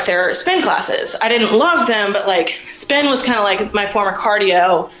did like their spin classes. I didn't love them, but like spin was kind of like my form of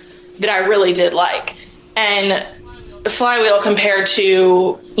cardio that I really did like. And Flywheel compared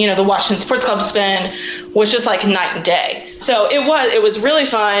to, the Washington Sports Club spin was just like night and day. So it was really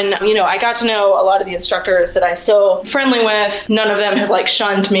fun. I got to know a lot of the instructors that I'm still friendly with. None of them have like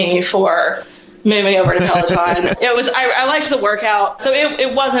shunned me for moving over to Peloton. I liked the workout. So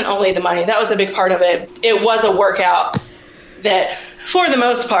it wasn't only the money. That was a big part of it. It was a workout that for the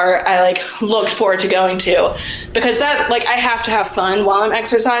most part, I like looked forward to going to, because that like I have to have fun while I'm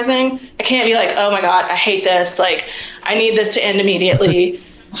exercising. I can't be like, oh my God, I hate this. Like I need this to end immediately.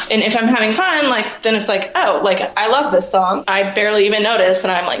 And if I'm having fun, like then it's like, oh, like I love this song. I barely even notice,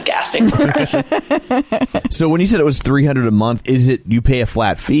 and I'm like gasping for breath. So when you said it was $300 a month, is it you pay a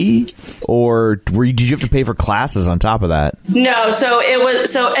flat fee, or did you have to pay for classes on top of that? No, so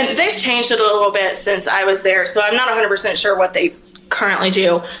and they've changed it a little bit since I was there. So I'm not 100% sure what they currently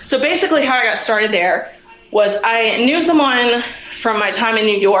do. So basically how I got started there was I knew someone from my time in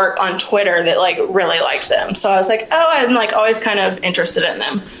New York on Twitter that like really liked them. So I was like, oh, I'm like always kind of interested in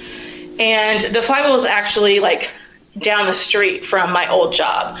them. And the Flywheel is actually like down the street from my old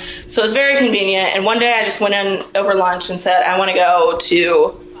job. So it was very convenient. And one day I just went in over lunch and said, I want to go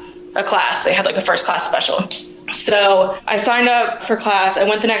to a class. They had like a first class special. So I signed up for class. I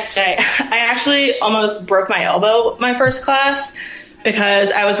went the next day. I actually almost broke my elbow my first class,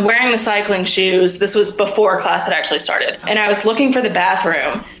 because I was wearing the cycling shoes. This was before class had actually started. And I was looking for the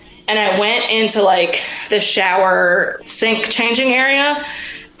bathroom. And I went into like the shower sink changing area.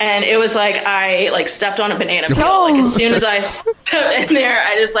 And it was like I like stepped on a banana peel. Like as soon as I stepped in there,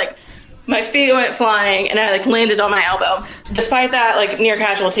 I just like my feet went flying and I like landed on my elbow. Despite that like near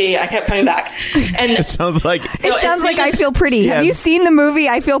casualty, I kept coming back. And it sounds like I Feel Pretty. Yeah. Have you seen the movie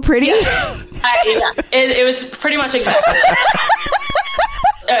I Feel Pretty? Yeah. It was pretty much exactly that.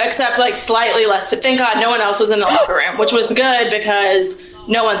 Except like slightly less, but thank God no one else was in the locker room, which was good because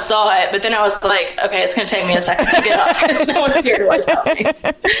no one saw it. But then I was like, okay, it's going to take me a second to get up because no one's here to wipe out me.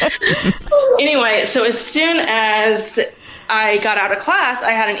 Anyway, so as soon as I got out of class,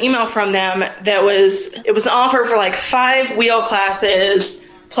 I had an email from them that was an offer for like 5 wheel classes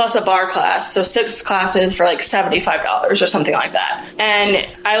plus a bar class. So 6 classes for like $75 or something like that. And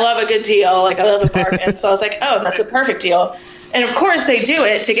I love a good deal. Like I love a bargain. So I was like, oh, that's a perfect deal. And of course they do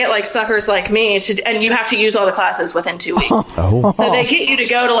it to get like suckers like me and you have to use all the classes within 2 weeks. Oh. So they get you to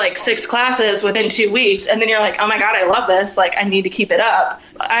go to like 6 classes within 2 weeks. And then you're like, oh my God, I love this. Like I need to keep it up.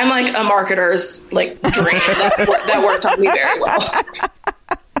 I'm like a marketer's like dream. That worked on me very well.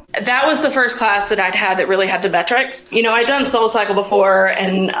 That was the first class that I'd had that really had the metrics. I'd done SoulCycle before,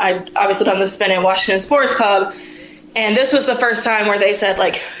 and I'd obviously done the spin in Washington Sports Club. And this was the first time where they said,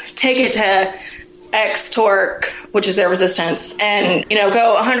 like, take it to X torque, which is their resistance, and,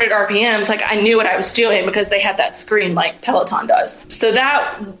 go 100 RPMs. Like, I knew what I was doing because they had that screen like Peloton does. So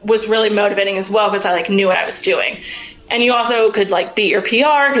that was really motivating as well because I, like, knew what I was doing. And you also could like beat your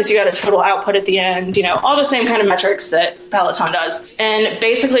PR because you got a total output at the end, all the same kind of metrics that Peloton does. And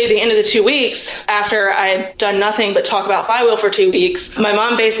basically at the end of the 2 weeks, after I'd done nothing but talk about Flywheel for 2 weeks, my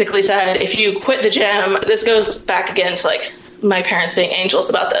mom basically said, if you quit the gym, this goes back again to like my parents being angels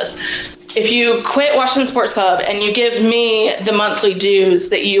about this. If you quit Washington Sports Club and you give me the monthly dues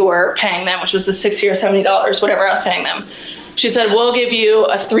that you were paying them, which was the $60 or $70, whatever I was paying them, she said, we'll give you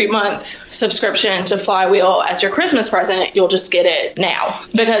a 3-month subscription to Flywheel as your Christmas present. You'll just get it now.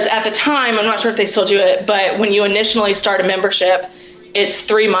 Because at the time, I'm not sure if they still do it, but when you initially start a membership, it's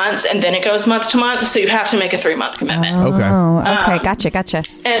 3 months and then it goes month to month. So you have to make a 3-month commitment. Okay. Gotcha.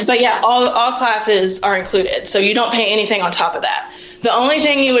 But yeah, all classes are included. So you don't pay anything on top of that. The only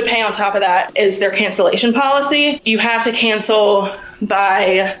thing you would pay on top of that is their cancellation policy. You have to cancel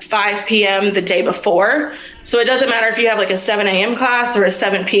by 5 p.m. the day before. So it doesn't matter if you have like a 7 a.m. class or a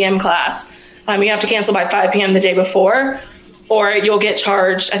 7 p.m. class. You have to cancel by 5 p.m. the day before, or you'll get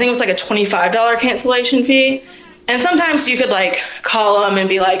charged, I think it was like a $25 cancellation fee. And sometimes you could like call them and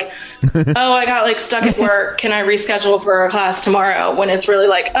be like, oh, I got like stuck at work. Can I reschedule for a class tomorrow? When it's really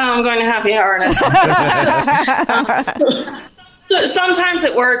like, oh, I'm going to happy hour. And sometimes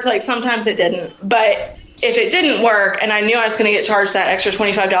it worked, like sometimes it didn't. But if it didn't work and I knew I was going to get charged that extra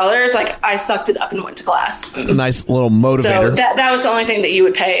 $25, like I sucked it up and went to class. A nice little motivator. So that was the only thing that you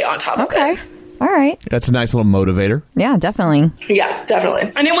would pay on top of it. All right. That's a nice little motivator. Yeah, definitely. Yeah,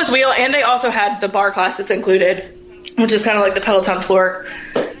 definitely. And it was wheel, and they also had the bar classes included, which is kind of like the Peloton floor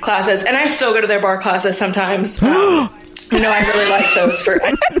classes. And I still go to their bar classes sometimes. I really like those for.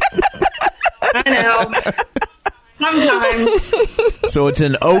 I know. Sometimes. So it's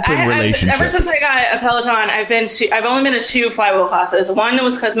an open relationship. Ever since I got a Peloton, I've only been to 2 flywheel classes. One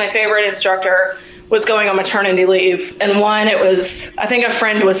was because my favorite instructor was going on maternity leave, and one it was, I think a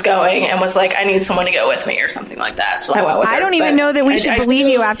friend was going and was like, I need someone to go with me or something like that. So I went with her. I don't even know that we should believe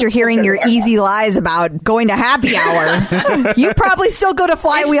you after hearing your easy lies about going to happy hour. You probably still go to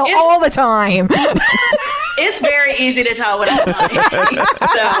flywheel all the time. It's very easy to tell when I'm lying.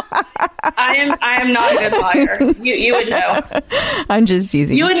 So I am not a good liar. You would know. I'm just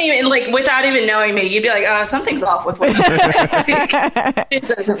teasing. You wouldn't even, like, without even knowing me, you'd be like, something's off with what you say. It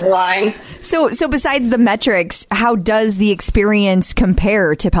doesn't lie. So besides the metrics, how does the experience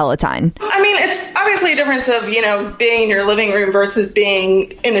compare to Peloton? I mean, it's obviously a difference of, being in your living room versus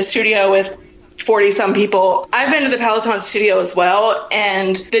being in a studio with 40-some people. I've been to the Peloton studio as well,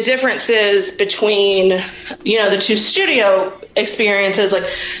 and the differences between, the 2 studio experiences, like,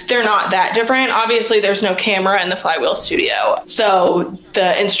 they're not that different. Obviously, there's no camera in the flywheel studio, so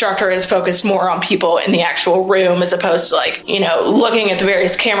the instructor is focused more on people in the actual room as opposed to, like, looking at the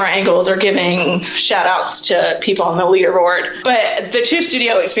various camera angles or giving shout outs to people on the leaderboard. But the 2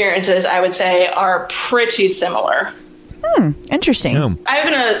 studio experiences, I would say, are pretty similar. Interesting. Yeah. I've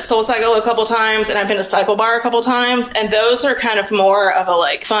been to SoulCycle a couple times, and I've been to Cycle Bar a couple times, and those are kind of more of a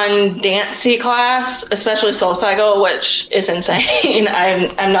like fun dancey class, especially SoulCycle, which is insane.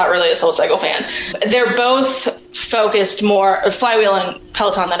 I'm not really a SoulCycle fan. They're both focused more, flywheel and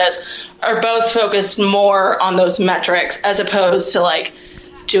Peloton that is, are both focused more on those metrics as opposed to like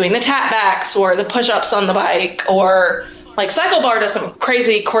doing the tap backs or the push-ups on the bike, or like Cycle Bar does some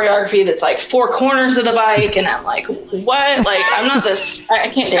crazy choreography that's like 4 corners of the bike, and I'm like, what? Like, I'm not this. I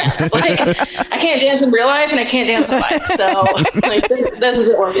can't dance. Like, I can't dance in real life, and I can't dance on the bike. So, like, this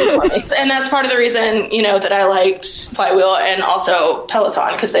isn't working for me. And that's part of the reason, that I liked flywheel and also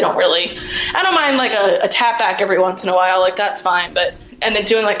Peloton, because they don't really. I don't mind like a tap back every once in a while, like that's fine. But and then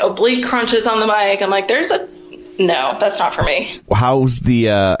doing like oblique crunches on the bike, I'm like, no, that's not for me. How's the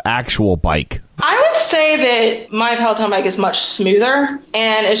actual bike? I would say that my Peloton bike is much smoother,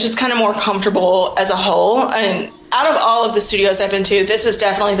 and it's just kind of more comfortable as a whole. And out of all of the studios I've been to, this is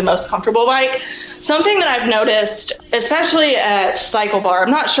definitely the most comfortable bike. Something that I've noticed, especially at Cycle Bar,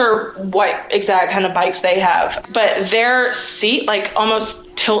 I'm not sure what exact kind of bikes they have, but their seat like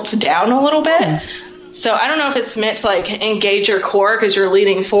almost tilts down a little bit. So I don't know if it's meant to like engage your core because you're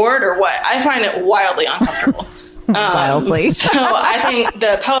leaning forward or what. I find it wildly uncomfortable. Wildly. So I think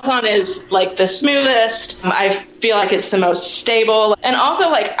the Peloton is like the smoothest. I feel like it's the most stable. And also,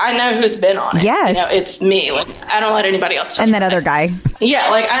 like, I know who's been on it. Yes. It's me. Like, I don't let anybody else touch And that it. other guy. Yeah,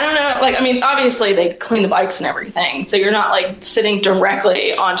 like, I don't know. Like, I mean, obviously, they clean the bikes and everything. So you're not, like, sitting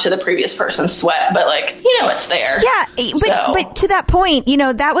directly onto the previous person's sweat. But, like, it's there. Yeah, but to that point,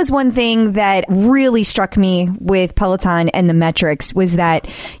 that was one thing that really struck me with Peloton and the metrics was that,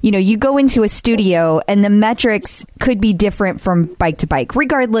 you go into a studio and the metrics could be different from bike to bike,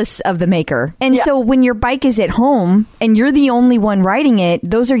 regardless of the maker. And so when your bike is at home and you're the only one riding it,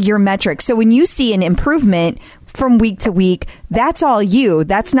 those are your metrics. So when you see an improvement from week to week, that's all you.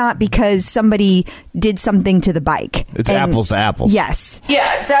 That's not because somebody did something to the bike. It's apples to apples. Yes.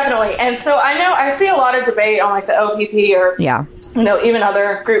 Yeah, definitely. And so I know I see a lot of debate on like the OPP or even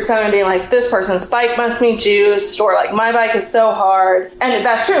other groups having being like, this person's bike must be juiced, or like my bike is so hard. And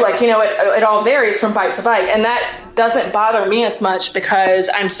that's true. Like, it all varies from bike to bike. And that doesn't bother me as much because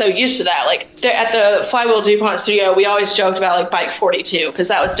I'm so used to that. Like at the Flywheel DuPont studio, we always joked about like bike 42 because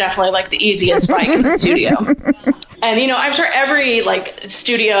that was definitely like the easiest bike in the studio. And, I'm sure every like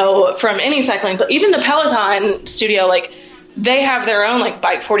studio from any cycling, even the Peloton studio, like they have their own like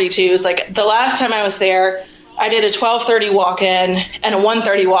bike 42s. Like the last time I was there, I did a 12:30 walk-in and a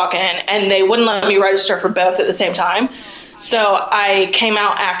 1:30 walk-in, and they wouldn't let me register for both at the same time. So I came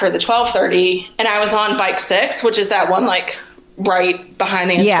out after the 12:30, and I was on bike 6, which is that one like right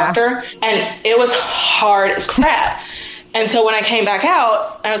behind the instructor, and it was hard as crap. And so when I came back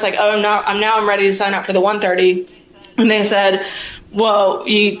out, I was like, oh, I'm ready to sign up for the 1:30, and they said, well,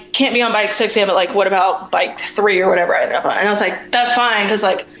 you can't be on bike 6 a.m., but like, what about bike 3 or whatever I ended up on? And I was like, that's fine, because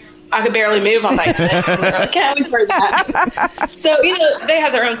like, I could barely move on bike 6. And they're like, yeah, we've heard that. So, you know, they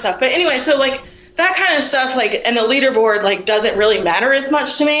have their own stuff. But anyway, so like that kind of stuff, like, and the leaderboard, like, doesn't really matter as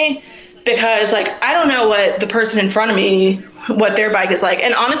much to me, because like, I don't know what the person in front of me, what their bike is like.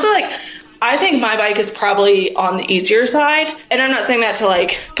 And honestly, like, I think my bike is probably on the easier side. And I'm not saying that to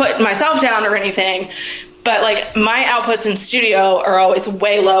like put myself down or anything, but like my outputs in studio are always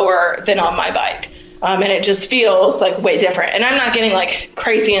way lower than on my bike. And it just feels like way different. And I'm not getting like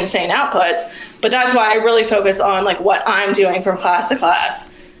crazy insane outputs, but that's why I really focus on like what I'm doing from class to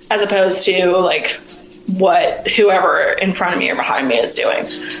class, as opposed to like what whoever in front of me or behind me is doing.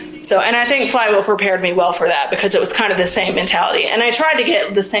 So, and I think Flywheel prepared me well for that, because it was kind of the same mentality. And I tried to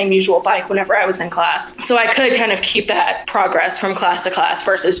get the same usual bike whenever I was in class, so I could kind of keep that progress from class to class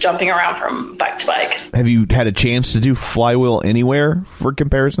versus jumping around from bike to bike. Have you had a chance to do Flywheel anywhere for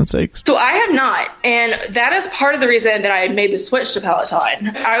comparison's sakes? So I have not. And that is part of the reason that I had made the switch to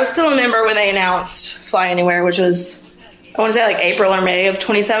Peloton. I was still a member when they announced Fly Anywhere, which was, I want to say like April or May of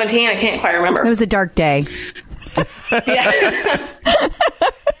 2017. I can't quite remember. It was a dark day. Yeah.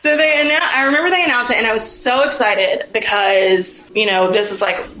 So I remember they announced it, and I was so excited because, you know, this is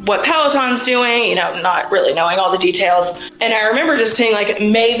like what Peloton's doing, you know, not really knowing all the details. And I remember just being like,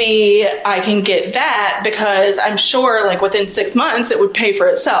 maybe I can get that, because I'm sure like within 6 months it would pay for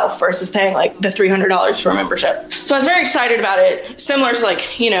itself versus paying like the $300 for a membership. So I was very excited about it. Similar to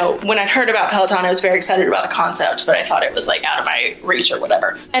like, you know, when I'd heard about Peloton, I was very excited about the concept, but I thought it was like out of my reach or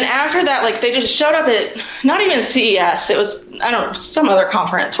whatever. And after that, like they just showed up at not even CES. It was, I don't know, some other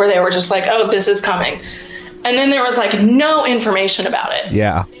conference where they were just like, oh, this is coming. And then there was like no information about it.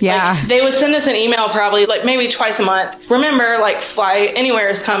 Yeah. Yeah. Like, they would send us an email probably like maybe twice a month. Remember, like Fly Anywhere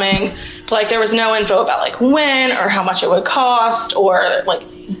is coming. But like there was no info about like when or how much it would cost or like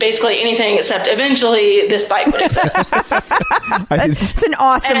basically anything except eventually this bike would exist. It's an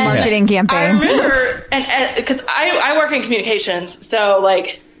awesome marketing campaign. I remember, and because I work in communications, so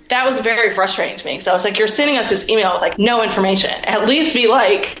like that was very frustrating to me. So I was like, you're sending us this email with like no information. At least be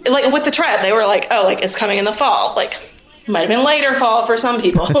like with the tread, they were like, oh, like it's coming in the fall. Like it might have been later fall for some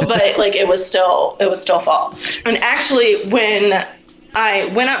people, but like it was still fall. And actually, when I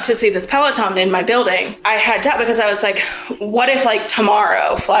went up to see this Peloton in my building, I had doubt, because I was like, what if like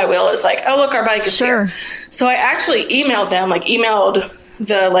tomorrow Flywheel is like, oh, look, our bike is here. So I actually emailed them, emailed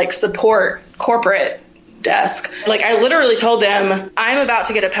the like support corporate desk. Like I literally told them, I'm about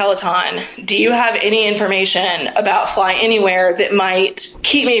to get a Peloton. Do you have any information about Fly Anywhere that might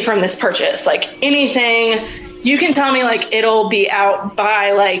keep me from this purchase? Like anything, you can tell me like it'll be out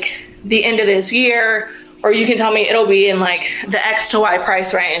by like the end of this year, or you can tell me it'll be in like the X to Y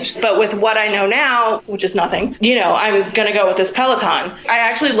price range. But with what I know now, which is nothing, you know, I'm going to go with this Peloton. I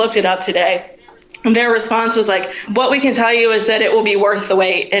actually looked it up today. And their response was like, what we can tell you is that it will be worth the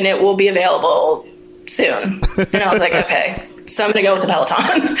wait and it will be available soon. And I was like, okay, so I'm going to go with the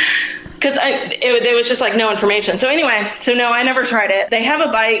Peloton. Because there was just like no information. So anyway, no, I never tried it. They have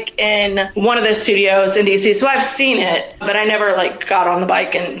a bike in one of the studios in DC, so I've seen it, but I never like got on the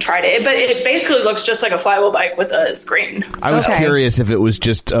bike and tried it. But it basically looks just like a Flywheel bike with a screen. I was curious if it was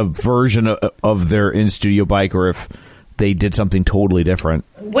just a version of their in-studio bike, or if they did something totally different.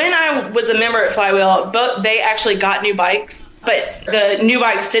 When I was a member at Flywheel, they actually got new bikes, but the new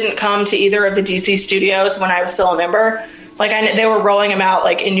bikes didn't come to either of the DC studios when I was still a member. Like they were rolling them out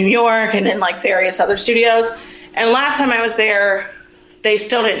like in New York and in like various other studios. And last time I was there, they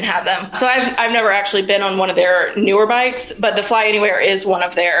still didn't have them. So I've never actually been on one of their newer bikes, but the Fly Anywhere is one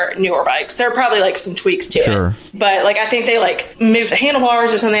of their newer bikes. There are probably like some tweaks to it. But like I think they like moved the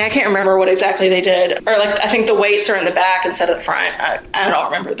handlebars or something. I can't remember what exactly they did. Or like I think the weights are in the back instead of the front. I don't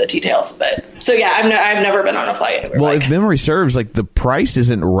remember the details. But so yeah, I've never been on a Fly Anywhere bike. If memory serves, like the price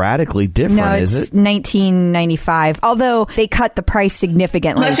isn't radically different, is it? No, it's $19.95. Although they cut the price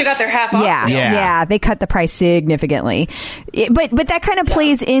significantly. Unless you got their half off. Yeah, they cut the price significantly. But that kind of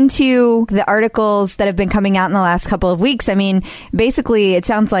plays into the articles that have been coming out in the last couple of weeks. I mean, basically, it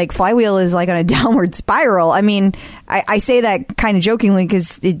sounds like Flywheel is like on a downward spiral. I mean, I say that kind of jokingly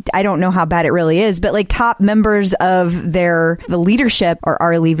because I don't know how bad it really is, but like top members of the leadership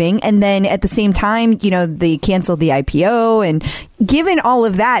are leaving. And then at the same time, you know, they canceled the IPO. And given all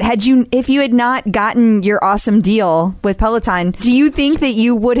of that, if you had not gotten your awesome deal with Peloton, do you think that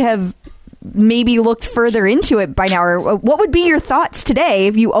you would have maybe looked further into it by now? Or what would be your thoughts today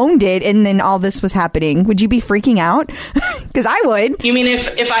if you owned it and then all this was happening? Would you be freaking out? Because I would. You mean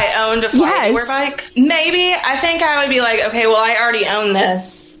if I owned a Fly Anywhere bike? Maybe. I think I would be like, okay, well, I already own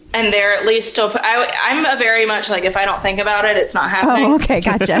this. and they're at least still, I'm a very much like, if I don't think about it, it's not happening. Oh, okay.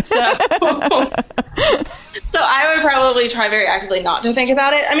 Gotcha. So I would probably try very actively not to think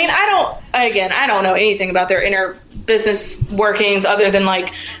about it. I mean, I don't know anything about their inner business workings other than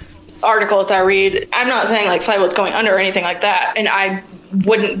like articles I read. I'm not saying like Flywheel's going under or anything like that, and I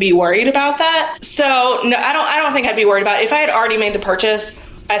wouldn't be worried about that. So no, I don't think I'd be worried about it. If I had already made the purchase,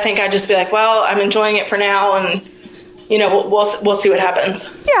 I think I'd just be like, well, I'm enjoying it for now, and we'll see what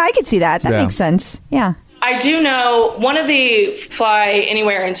happens. Yeah, I could see that. That makes sense. Yeah. I do know one of the Fly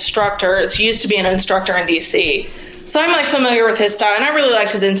Anywhere instructors used to be an instructor in DC. So I'm like familiar with his style, and I really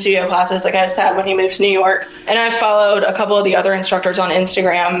liked his in-studio classes, like I said, when he moved to New York. And I've followed a couple of the other instructors on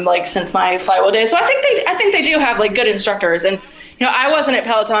Instagram, like since my Flywheel days. So I think they do have like good instructors. And I wasn't at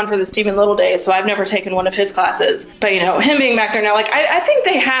Peloton for the Stephen Little days, so I've never taken one of his classes. But, him being back there now, like, I think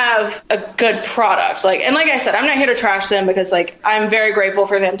they have a good product. Like, and like I said, I'm not here to trash them because, like, I'm very grateful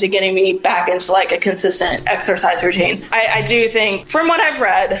for them to getting me back into, like, a consistent exercise routine. I do think, from what I've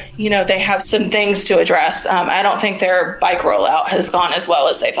read, they have some things to address. I don't think their bike rollout has gone as well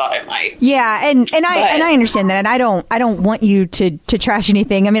as they thought it might. Yeah, and I understand that, and I don't want you to trash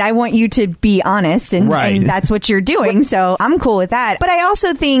anything. I mean, I want you to be honest, and that's what you're doing. So I'm cool with that. But I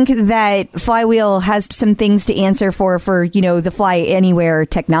also think that Flywheel has some things to answer for the Fly Anywhere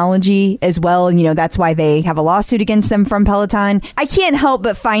technology as well. That's why they have a lawsuit against them from Peloton. I can't help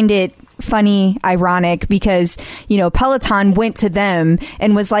but find it funny, ironic, because Peloton went to them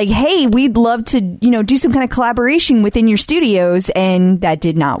and was like, hey, we'd love to do some kind of collaboration within your studios, and that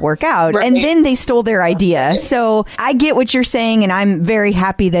did not work out. And then they stole their idea. So I get what you're saying, and I'm very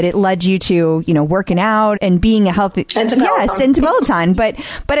happy that it led you to working out and being a healthy and to Peloton.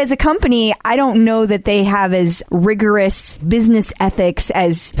 But as a company, I don't know that they have as rigorous business ethics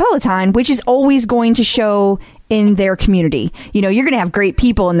as Peloton, which is always going to show in their community. You're going to have great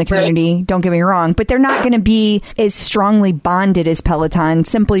people in the community, don't get me wrong, but they're not going to be as strongly bonded as Peloton,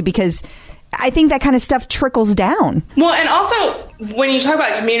 simply because I think that kind of stuff trickles down. Well, and also when you talk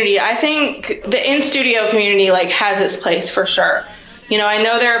about community, I think the in-studio community like has its place for sure. I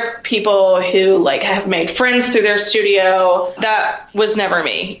know there are people who like have made friends through their studio. That was never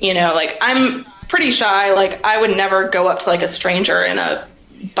me. Like I'm pretty shy. Like I would never go up to like a stranger in a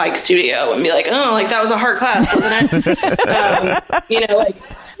bike studio and be like, oh, like that was a hard class, wasn't it?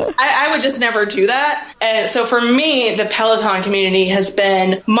 I would just never do that. And so for me, the Peloton community has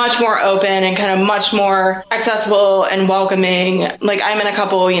been much more open and kind of much more accessible and welcoming. Like I'm in a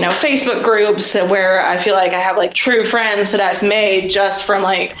couple, Facebook groups where I feel like I have like true friends that I've made just from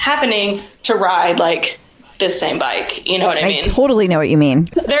like happening to ride like this same bike. You know what I mean? I totally know what you mean.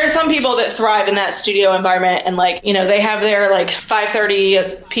 There are some people that thrive in that studio environment and like, they have their like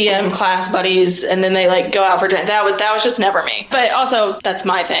 5:30 p.m. class buddies and then they like go out for dinner. That was just never me. But also that's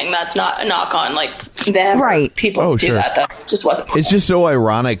my thing. That's not a knock on like them. Right. People who do that. That just wasn't cool. It's just so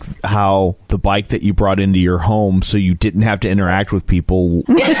ironic how the bike that you brought into your home so you didn't have to interact with people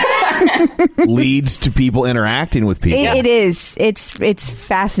leads to people interacting with people. It is. It's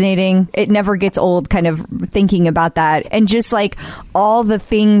fascinating. It never gets old kind of thinking about that, and just like all the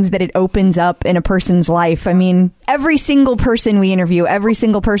things that it opens up in a person's life. I mean, every single person we interview, every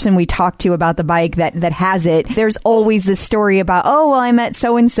single person we talk to about the bike that has it, there's always this story about, oh, well, I met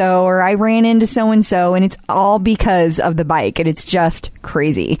so-and-so or I ran into so-and-so, and it's all because of the bike, and it's just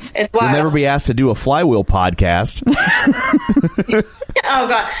crazy. You'll never be asked to do a Flywheel podcast. Oh,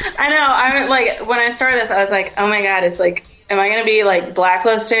 God. I know. I like, when I started this, I was like, oh, my God, it's like, am I going to be like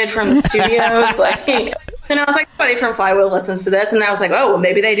blacklisted from the studios? Like, and I was like, somebody from Flywheel listens to this, and I was like, oh, well,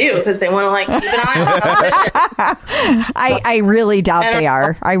 maybe they do because they want to like keep an eye on competition. I really doubt they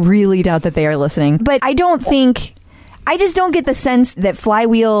are. I really doubt that they are listening. But I just don't get the sense that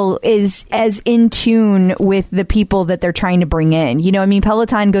Flywheel is as in tune with the people that they're trying to bring in. I mean,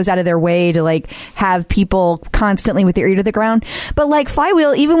 Peloton goes out of their way to like have people constantly with their ear to the ground. But like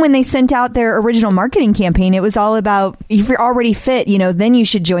Flywheel, even when they sent out their original marketing campaign, it was all about, if you're already fit, then you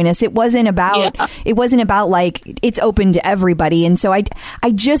should join us. It wasn't about like it's open to everybody. And so I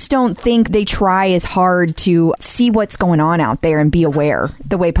just don't think they try as hard to see what's going on out there and be aware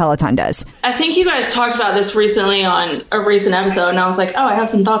the way Peloton does. I think you guys talked about this recently on a recent episode, and I was like, oh, I have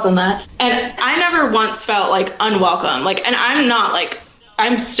some thoughts on that. And I never once felt like unwelcome. Like, and I'm not like,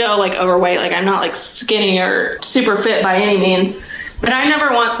 I'm still like overweight. Like I'm not like skinny or super fit by any means. But I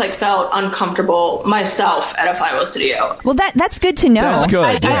never once like felt uncomfortable myself at a Flywheel studio. Well, that's good to know. That's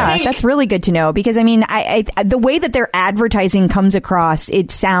good. I think that's really good to know, because I mean, I the way that their advertising comes across, it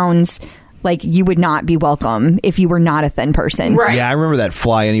sounds like you would not be welcome if you were not a thin person. Right. Yeah, I remember that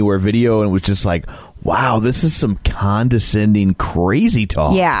Fly Anywhere video, and it was just like, Wow, this is some condescending, crazy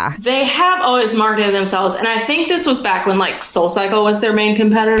talk. Yeah. They have always marketed themselves, and I think this was back when like SoulCycle was their main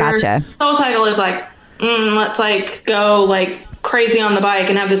competitor. Gotcha. SoulCycle is like, let's like go like crazy on the bike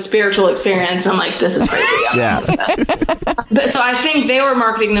and have this spiritual experience. And I'm like, this is crazy. Yeah. But so I think they were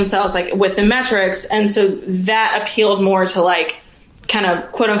marketing themselves like with the metrics, and so that appealed more to like kind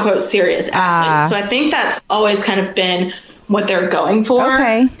of quote unquote serious athletes. So I think that's always kind of been what they're going for.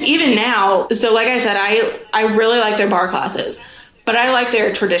 Okay. Even now, so like I said, I really like their bar classes, but I like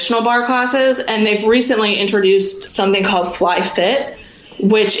their traditional bar classes, and they've recently introduced something called Fly Fit,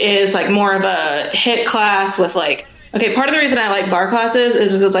 which is like more of a HIIT class with like, okay, part of the reason I like bar classes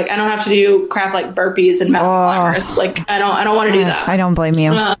is because like I don't have to do crap like burpees and mountain climbers. Like I don't want to do that. I don't blame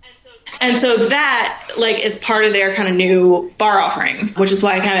you. And so that like is part of their kind of new bar offerings, which is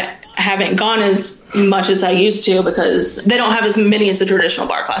why I kind of haven't gone as much as I used to, because they don't have as many as the traditional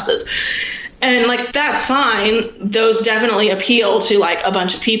bar classes. And like, that's fine. Those definitely appeal to like a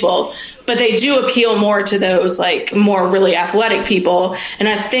bunch of people, but they do appeal more to those like more really athletic people. And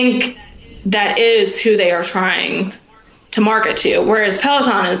I think that is who they are trying to market to. Whereas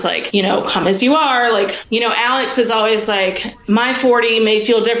Peloton is like, you know, come as you are. Like, you know, Alex is always like, my 40 may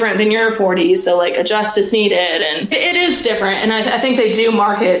feel different than your 40. So like adjust as needed. And it is different. And I think they do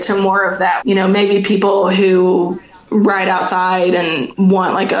market to more of that, you know, maybe people who ride outside and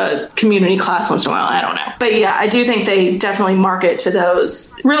want like a community class once in a while. I don't know. But yeah, I do think they definitely market to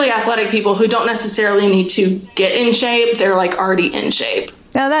those really athletic people who don't necessarily need to get in shape. They're like already in shape.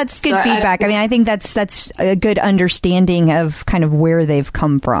 No, that's good feedback. I mean, I think that's a good understanding of kind of where they've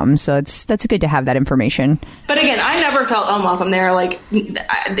come from. So that's good to have that information. But again, I never felt unwelcome there. Like,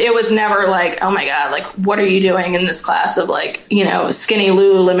 it was never like, oh my God, like, what are you doing in this class of like, you know, skinny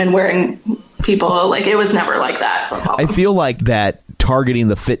Lululemon wearing people? Like, it was never like that. I feel like that targeting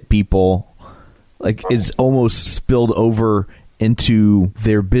the fit people like is almost spilled over into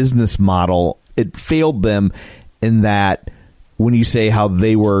their business model. It failed them in that when you say how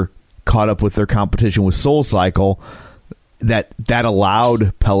they were caught up with their competition with SoulCycle, that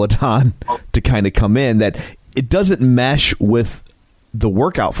allowed Peloton to kind of come in, that it doesn't mesh with the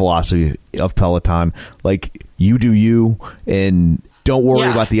workout philosophy of Peloton. Like, you do you and don't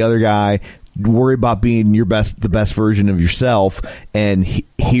worry about the other guy. Worry about being the best version of yourself. And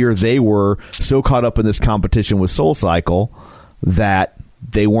here they were so caught up in this competition with SoulCycle that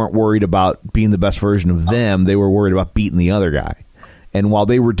they weren't worried about being the best version of them. They were worried about beating the other guy. And while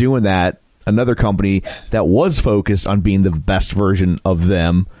they were doing that, another company that was focused on being the best version of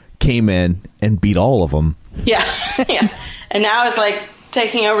them came in and beat all of them. Yeah. Yeah. And now it's like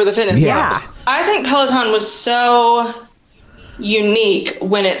taking over the fitness. Yeah. I think Peloton was so unique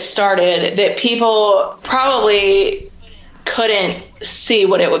when it started that people probably couldn't see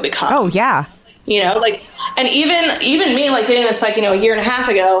what it would become. Oh, yeah. You know, like, and even me, like, getting this bike, you know, a year and a half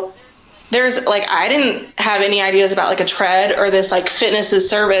ago, there's like, I didn't have any ideas about like a tread or this like fitness as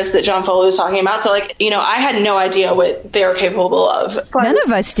service that John Foley was talking about. So like, you know, I had no idea what they were capable of. But none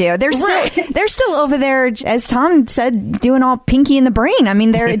of us do. They're still over there, as Tom said, doing all Pinky in the Brain. I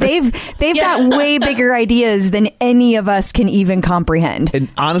mean, they've got way bigger ideas than any of us can even comprehend. And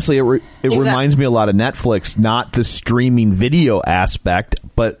honestly, it reminds me a lot of Netflix, not the streaming video aspect,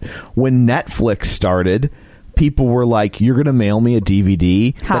 but when Netflix started, people were like, you're going to mail me a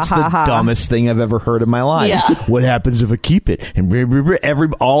DVD? That's the dumbest thing I've ever heard in my life. Yeah. What happens if I keep it? And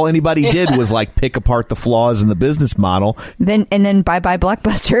all anybody did was like pick apart the flaws in the business model. Then bye-bye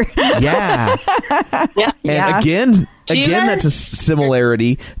Blockbuster. Yeah. And again, that's a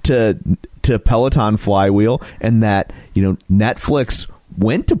similarity to Peloton Flywheel, and that, you know, Netflix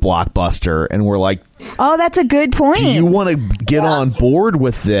went to Blockbuster and were like, oh, that's a good point. Do you want to get on board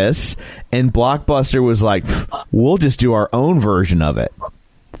with this? And Blockbuster was like, we'll just do our own version of it.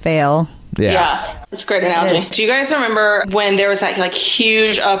 Fail. Yeah, that's a great analogy. Do you guys remember when there was that like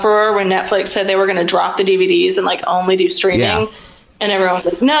huge uproar when Netflix said they were going to drop the DVDs and like only do streaming? Yeah. And everyone was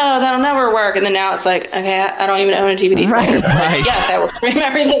like, no, that'll never work. And then now it's like, okay, I don't even own a DVD player. Right. Yes, I will stream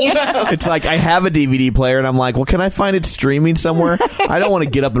everything you own. It's like, I have a DVD player, and I'm like, well, can I find it streaming somewhere? I don't want to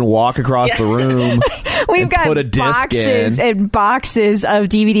get up and walk across the room. We've got put a disc boxes in. and boxes of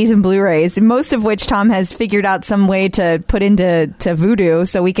DVDs and Blu-rays, most of which Tom has figured out some way to put into Vudu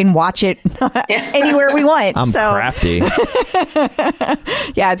so we can watch it anywhere we want. I'm crafty.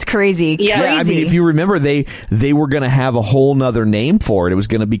 Yeah, it's crazy. Yeah, crazy. I mean, if you remember, they were going to have a whole nother name for it. It was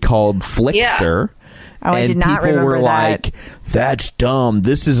going to be called Flickster. Oh, I did not remember that. And people were like, that's dumb.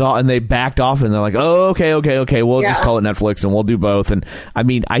 This is all. And they backed off, and they're like, oh, okay. We'll just call it Netflix, and we'll do both. And I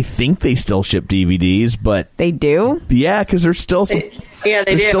mean, I think they still ship DVDs, but they do? Yeah, because there's still some. Yeah,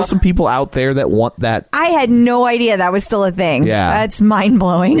 they There's do. still some people out there that want that. I had no idea that was still a thing. Yeah. That's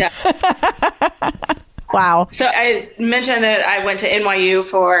mind-blowing. Yeah. Wow. So I mentioned that I went to NYU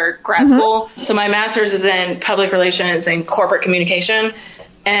for grad school. So my master's is in public relations and corporate communication.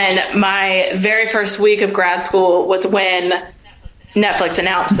 And my very first week of grad school was when Netflix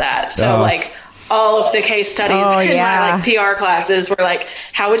announced that. So like all of the case studies in my like PR classes were like,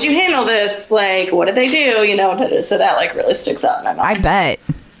 how would you handle this? Like, what did they do? You know, so that like really sticks out in my mind. I bet.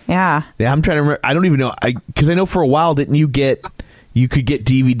 Yeah. Yeah, I'm trying to remember. I don't even know. Because I know for a while, didn't you could get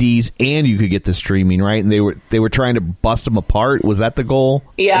DVDs and you could get the streaming, right? And they were trying to bust them apart. Was that the goal?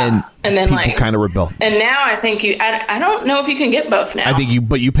 Yeah. And then people kind of rebelled. And now I think I don't know if you can get both now. I think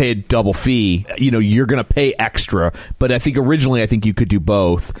but you pay a double fee. You know, you're going to pay extra. But I think originally, you could do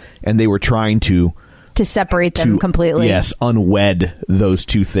both. And they were trying to separate them completely. Yes, unwed those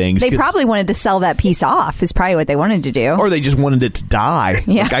two things. They probably wanted to sell that piece off is probably what they wanted to do. Or they just wanted it to die.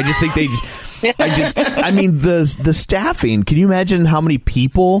 Yeah. Like, I just think I mean, the staffing, can you imagine how many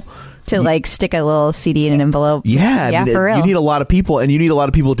people to like stick a little CD in an envelope? Yeah. I mean, for real. You need a lot of people, and you need a lot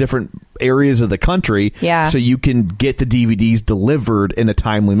of people in different areas of the country. Yeah. So you can get the DVDs delivered in a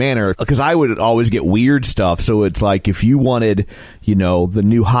timely manner. Because I would always get weird stuff. So it's like if you wanted, you know, the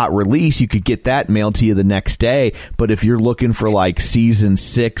new hot release, you could get that mailed to you the next day. But if you're looking for like season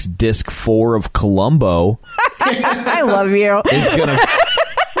 6, disc 4 of Columbo, I love you.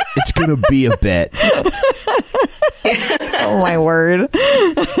 It's gonna be a bit. Oh my word.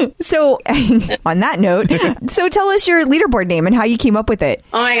 So on that note, so tell us your leaderboard name and how you came up with it.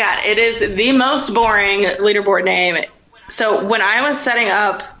 Oh my God. It is the most boring leaderboard name. So when I was setting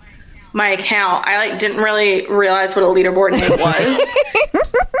up my account, I didn't really realize what a leaderboard name was.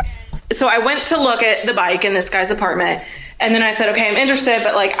 So I went to look at the bike in this guy's apartment. And then I said, okay, I'm interested,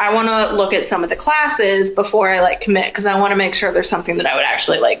 but I want to look at some of the classes before I commit, because I want to make sure there's something that I would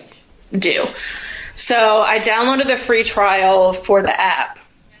actually do. So I downloaded the free trial for the app,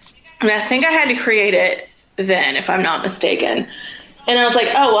 and I think I had to create it then, if I'm not mistaken. And I was like,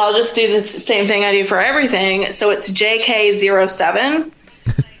 oh, well, I'll just do the same thing I do for everything. So it's JK07,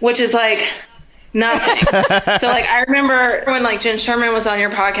 which is nothing. So I remember when Jen Sherman was on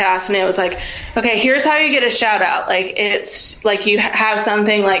your podcast, and it was okay, here's how you get a shout out. It's you have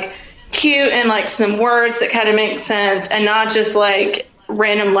something cute and some words that kind of make sense, and not just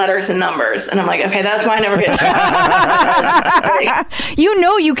random letters and numbers. And I'm okay, that's why I never get shout out.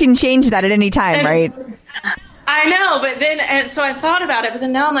 You can change that at any time, right? I know, but then, and so I thought about it, but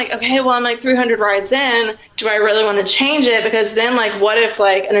then now I'm okay, well, I'm 300 rides in. Do I really want to change it? Because then, what if,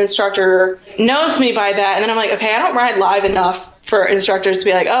 an instructor knows me by that? And then I'm okay, I don't ride live enough for instructors to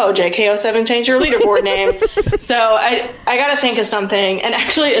be oh, JK07, change your leaderboard name. So I got to think of something. And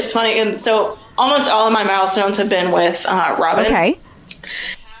actually, it's funny. And so almost all of my milestones have been with Robin. Okay.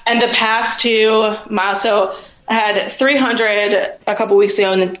 And the past 2 miles, so I had 300 a couple weeks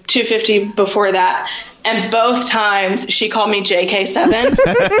ago and then 250 before that. And both times she called me JK7.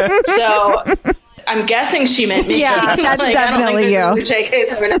 So I'm guessing she meant me. Yeah, that's definitely I don't think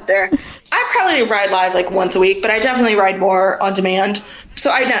there's JK7 up there. I probably ride live once a week, but I definitely ride more on demand. So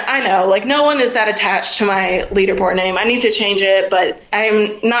I know, no one is that attached to my leaderboard name. I need to change it, but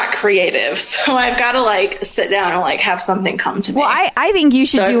I'm not creative. So I've got to sit down and have something come to me. Well, I think you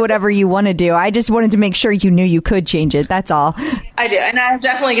should do whatever you want to do. I just wanted to make sure you knew you could change it. That's all. I do. And I've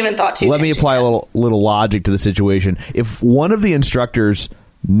definitely given thought to Let me apply a little logic to the situation. If one of the instructors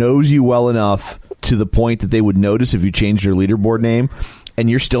knows you well enough to the point that they would notice if you changed your leaderboard name, and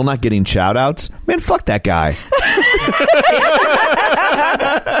you're still not getting shout outs, man, fuck that guy.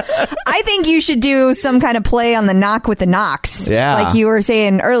 I think you should do some kind of play on the knock with the Knox. Yeah. Like you were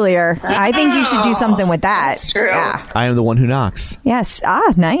saying earlier. I think you should do something with that. That's true. Yeah. I am the one who knocks. Yes.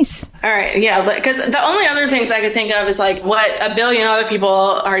 Nice. All right. Yeah. Because the only other things I could think of is what a billion other people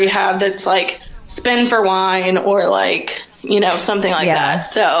already have that's spin for wine or something like that.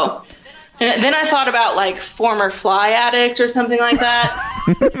 So. And then I thought about former fly addict or something like that.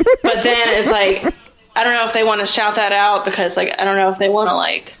 But then it's I don't know if they want to shout that out because I don't know if they want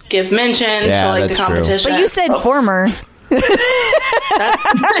to give mention to the competition. True. But you said former.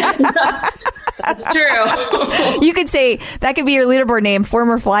 That's true. You could say that could be your leaderboard name,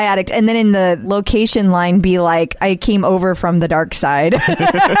 former fly addict, and then in the location line be I came over from the dark side.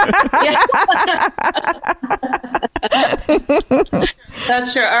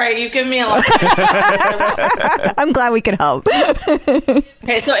 That's true. All right, you've given me a lot. I'm glad we could help.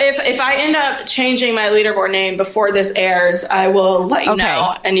 Okay, so if I end up changing my leaderboard name before this airs, I will let you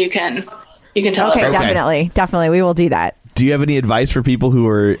know, and you can tell Okay, everyone. definitely. We will do that. Do you have any advice for people who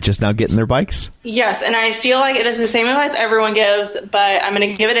are just now getting their bikes? Yes, and I feel like it is the same advice everyone gives, but I'm going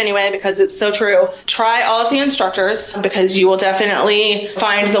to give it anyway because it's so true. Try all of the instructors because you will definitely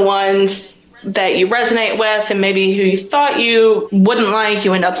find the ones that you resonate with and maybe who you thought you wouldn't like,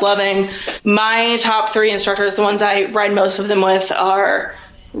 you end up loving. My top 3 instructors, the ones I ride most of them with, are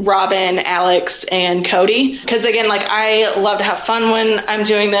Robin, Alex, and Cody. Because again, like I love to have fun when I'm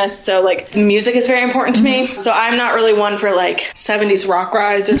doing this. So like the music is very important to me. So I'm not really one for like 70s rock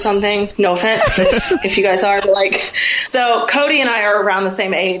rides or something. No offense if you guys are, but like, so Cody and I are around the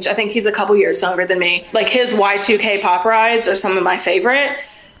same age. I think he's a couple years younger than me. Like his Y2K pop rides are some of my favorite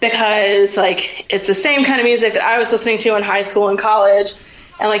because like it's the same kind of music that I was listening to in high school and college.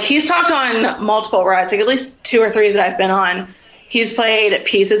 And like he's talked on multiple rides, like at least 2 or 3 that I've been on. He's played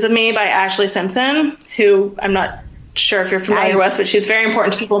Pieces of Me by Ashley Simpson, who I'm not sure if you're familiar with, but she's very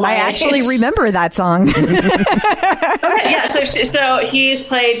important to people my age. I actually remember that song. Okay, yeah, so he's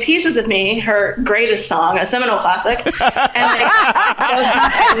played Pieces of Me, her greatest song, a seminal classic. And like,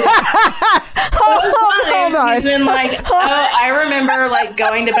 hold on. He's been like, I remember like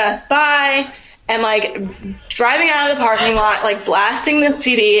going to Best Buy and like driving out of the parking lot, like blasting this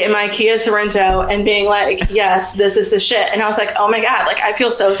CD in my Kia Sorento and being like, yes, this is the shit. And I was like, oh my God, like I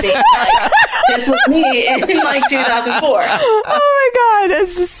feel so seen. Like, this was me in like 2004. Oh my God,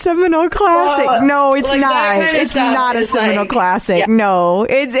 it's a seminal classic. No, it's like not. It's not a seminal classic. Yeah. No,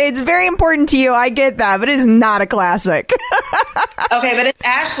 it's very important to you. I get that, but it's not a classic. Okay, but it's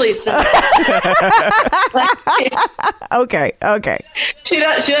Ashley Simpson. Okay. She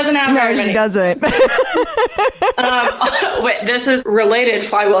doesn't have very many. She doesn't. Wait, this is related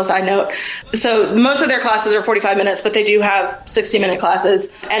flywheel side note. So most of their classes are 45 minutes, but they do have 60-minute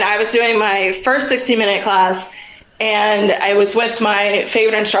classes. And I was doing my first 60-minute class, and I was with my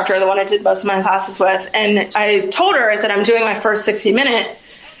favorite instructor, the one I did most of my classes with. And I told her, I said, I'm doing my first 60-minute.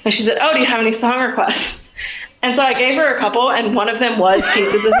 And she said, oh, do you have any song requests? And so I gave her a couple, and one of them was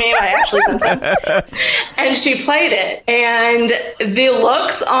Pieces of Me by Ashley Simpson. And she played it. And the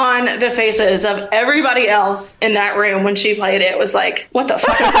looks on the faces of everybody else in that room when she played it was like, what the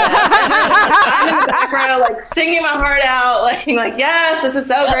fuck is this? And I'm in the back row, like, singing my heart out, like, yes, this is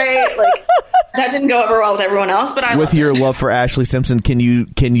so great. Like, that didn't go over well with everyone else, but I With your love for Ashley Simpson, can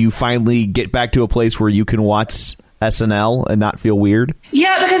you finally get back to a place where you can watch SNL and not feel weird?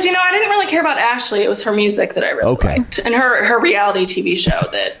 Yeah, because, I didn't really care about Ashley. It was her music that I really liked. And her reality TV show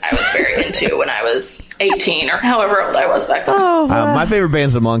that I was very into when I was 18 or however old I was back then. My favorite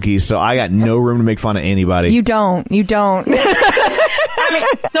band's the Monkees, so I got no room to make fun of anybody. You don't. I mean,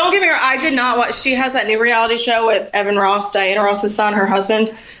 don't get me wrong. I did not watch. She has that new reality show with Evan Ross, Diana Ross's son, her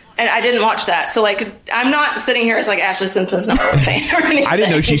husband. And I didn't watch that. So, like, I'm not sitting here as, like, Ashley Simpson's number one fan or anything. I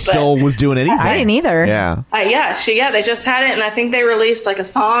didn't know she still was doing anything. I didn't either. Yeah. They just had it, and I think they released, like, a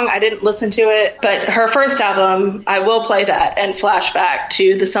song. I didn't listen to it. But her first album, I will play that and flash back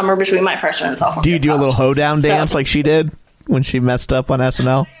to the summer between my freshman and sophomore. Do you do a little hoedown dance like she did when she messed up on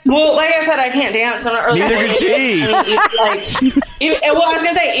SNL? Well, like I said, I can't dance. I'm not really. Neither can she. I was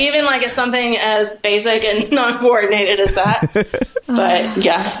gonna say, even like it's something as basic and non-coordinated as that. But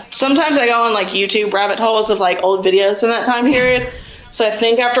yeah, sometimes I go on like YouTube rabbit holes of like old videos from that time period. So I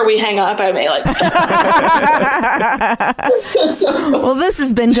think after we hang up, I may like stop. Well, this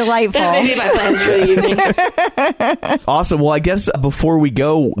has been delightful. That may be my plans for the evening. Awesome. Well, I guess before we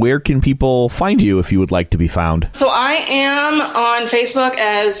go, where can people find you if you would like to be found? So I am on Facebook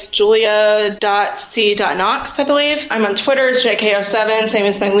as Julia.c.Knox, I believe. I'm on Twitter as JK07, same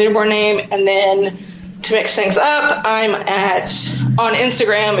as my leaderboard name. And then to mix things up, I'm on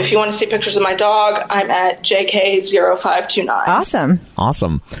Instagram. If you want to see pictures of my dog, I'm at JK0529.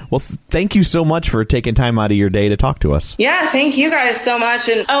 Awesome. Well, thank you so much for taking time out of your day to talk to us. Yeah, thank you guys so much.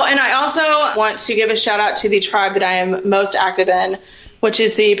 And I also want to give a shout out to the tribe that I am most active in, which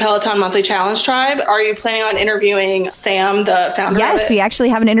is the Peloton Monthly Challenge tribe. Are you planning on interviewing Sam, the founder of it? Yes, we actually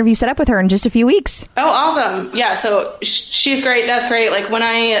have an interview set up with her in just a few weeks. Oh, awesome. Yeah, so she's great. That's great. Like when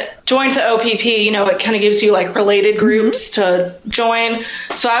I joined the OPP, it kind of gives you like related groups to join.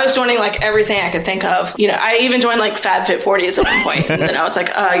 So I was joining like everything I could think of. I even joined like FabFit40s at one point. And then I was like,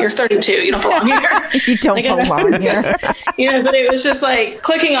 you're 32. You don't belong here. You don't belong here. But it was just like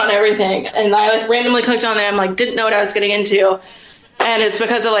clicking on everything. And I like randomly clicked on them, like didn't know what I was getting into. And it's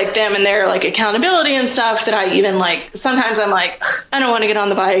because of like them and their like accountability and stuff that I even like, sometimes I'm like, I don't want to get on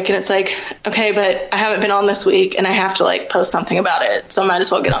the bike. And it's like, okay, but I haven't been on this week and I have to like post something about it. So I might as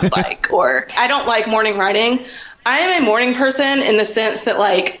well get on the bike. Or I don't like morning riding. I am a morning person in the sense that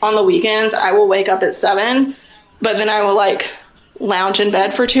like on the weekends, I will wake up at 7, but then I will like lounge in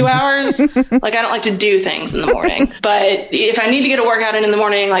bed for 2 hours. Like, I don't like to do things in the morning. But if I need to get a workout in the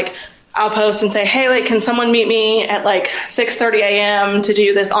morning, like, I'll post and say, hey, like, can someone meet me at like 6:30 a.m. to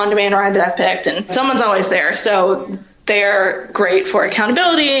do this on-demand ride that I've picked? And someone's always there. So they're great for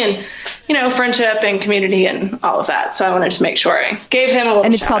accountability and, you know, friendship and community and all of that. So I wanted to make sure I gave him a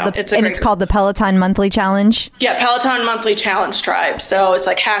little shout out. It's called the Peloton Monthly Challenge. Yeah, Peloton Monthly Challenge Tribe. So it's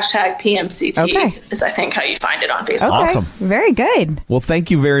like hashtag PMCT is I think how you find it on Facebook. Okay. Awesome. Very good. Well,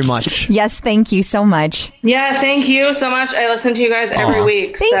 thank you very much. Yes, thank you so much. Yeah, thank you so much. I listen to you guys every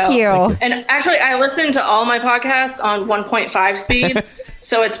week. Thank you. And actually, I listen to all my podcasts on 1.5 speed.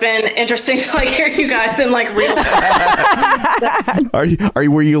 So it's been interesting to like hear you guys in like real time.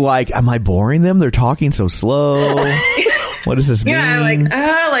 Were you like, am I boring them? They're talking so slow. What does this mean?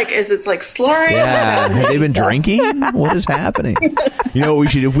 Yeah, like is it like slurring? Yeah, have they been drinking? What is happening? You know what we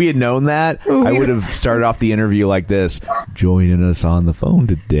should, if we had known that, I would have started off the interview like this. Joining us on the phone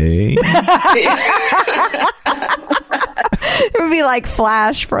today. It would be like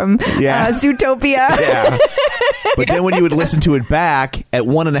Flash from Zootopia. Yeah. But then when you would listen to it back at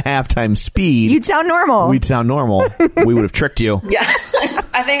 1.5 times speed, you'd sound normal. We'd sound normal. We would have tricked you. Yeah.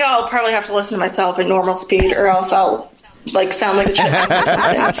 I think I'll probably have to listen to myself in normal speed or else I'll like sound like a chipmunk or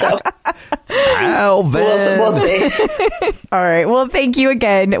something. So Alvin. We'll see. All right. Well, thank you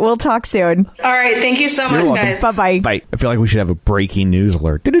again. We'll talk soon. All right. Thank you so much, guys. Bye-bye. Bye. I feel like we should have a breaking news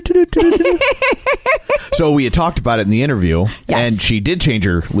alert. So we had talked about it in the interview, and she did change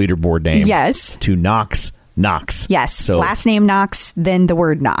her leaderboard name. Yes. To Knox. Yes. So last name Knox, then the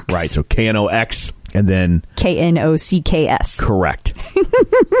word Knox. Right. So Knox and then Knocks. Correct.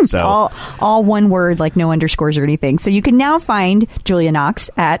 So all one word, like no underscores or anything. So you can now find Julia Knox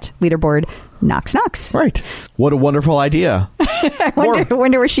at leaderboard Knox. Right. What a wonderful idea. I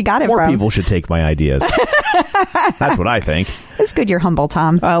wonder where she got it from. More people should take my ideas. That's what I think. It's good you're humble,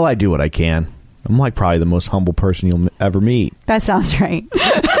 Tom. Well, I do what I can. I'm like probably the most humble person you'll ever meet. That sounds right.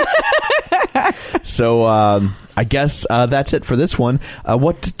 So I guess that's it for this one.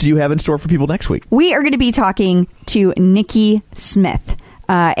 What do you have in store for people next week? We are going to be talking to Nikki Smith.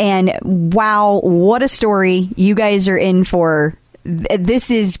 And wow, what a story. You guys are in for. This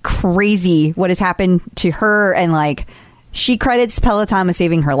is crazy what has happened to her. And like, she credits Peloton with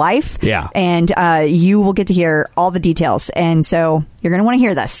saving her life. Yeah. And you will get to hear all the details. And so you're going to want to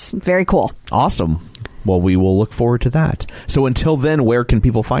hear this. Very cool. Awesome. Well, we will look forward to that. So until then, where can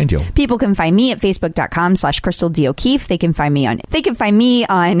people find you? People can find me at facebook.com/Crystal D. O'Keefe. They can find me on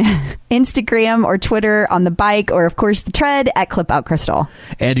Instagram or Twitter on the bike, or of course the tread at Clip Out Crystal.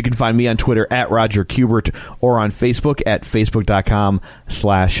 And you can find me on Twitter at Roger Kubert or on Facebook at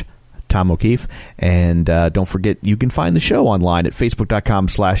facebook.com/Tom O'Keefe. And don't forget, you can find the show online at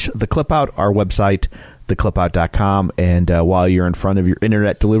facebook.com/theclipout, our website, theclipout.com. And while you're in front of your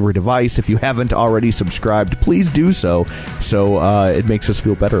internet delivery device, if you haven't already subscribed, please do so. So it makes us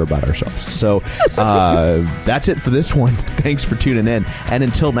feel better about ourselves. So that's it for this one. Thanks for tuning in. And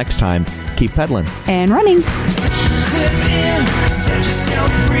until next time, keep pedaling. And running. Clip in, set yourself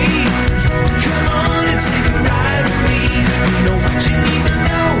free. Come on and take a ride with me. You know what you need to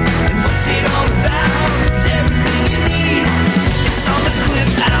know and what's it all about.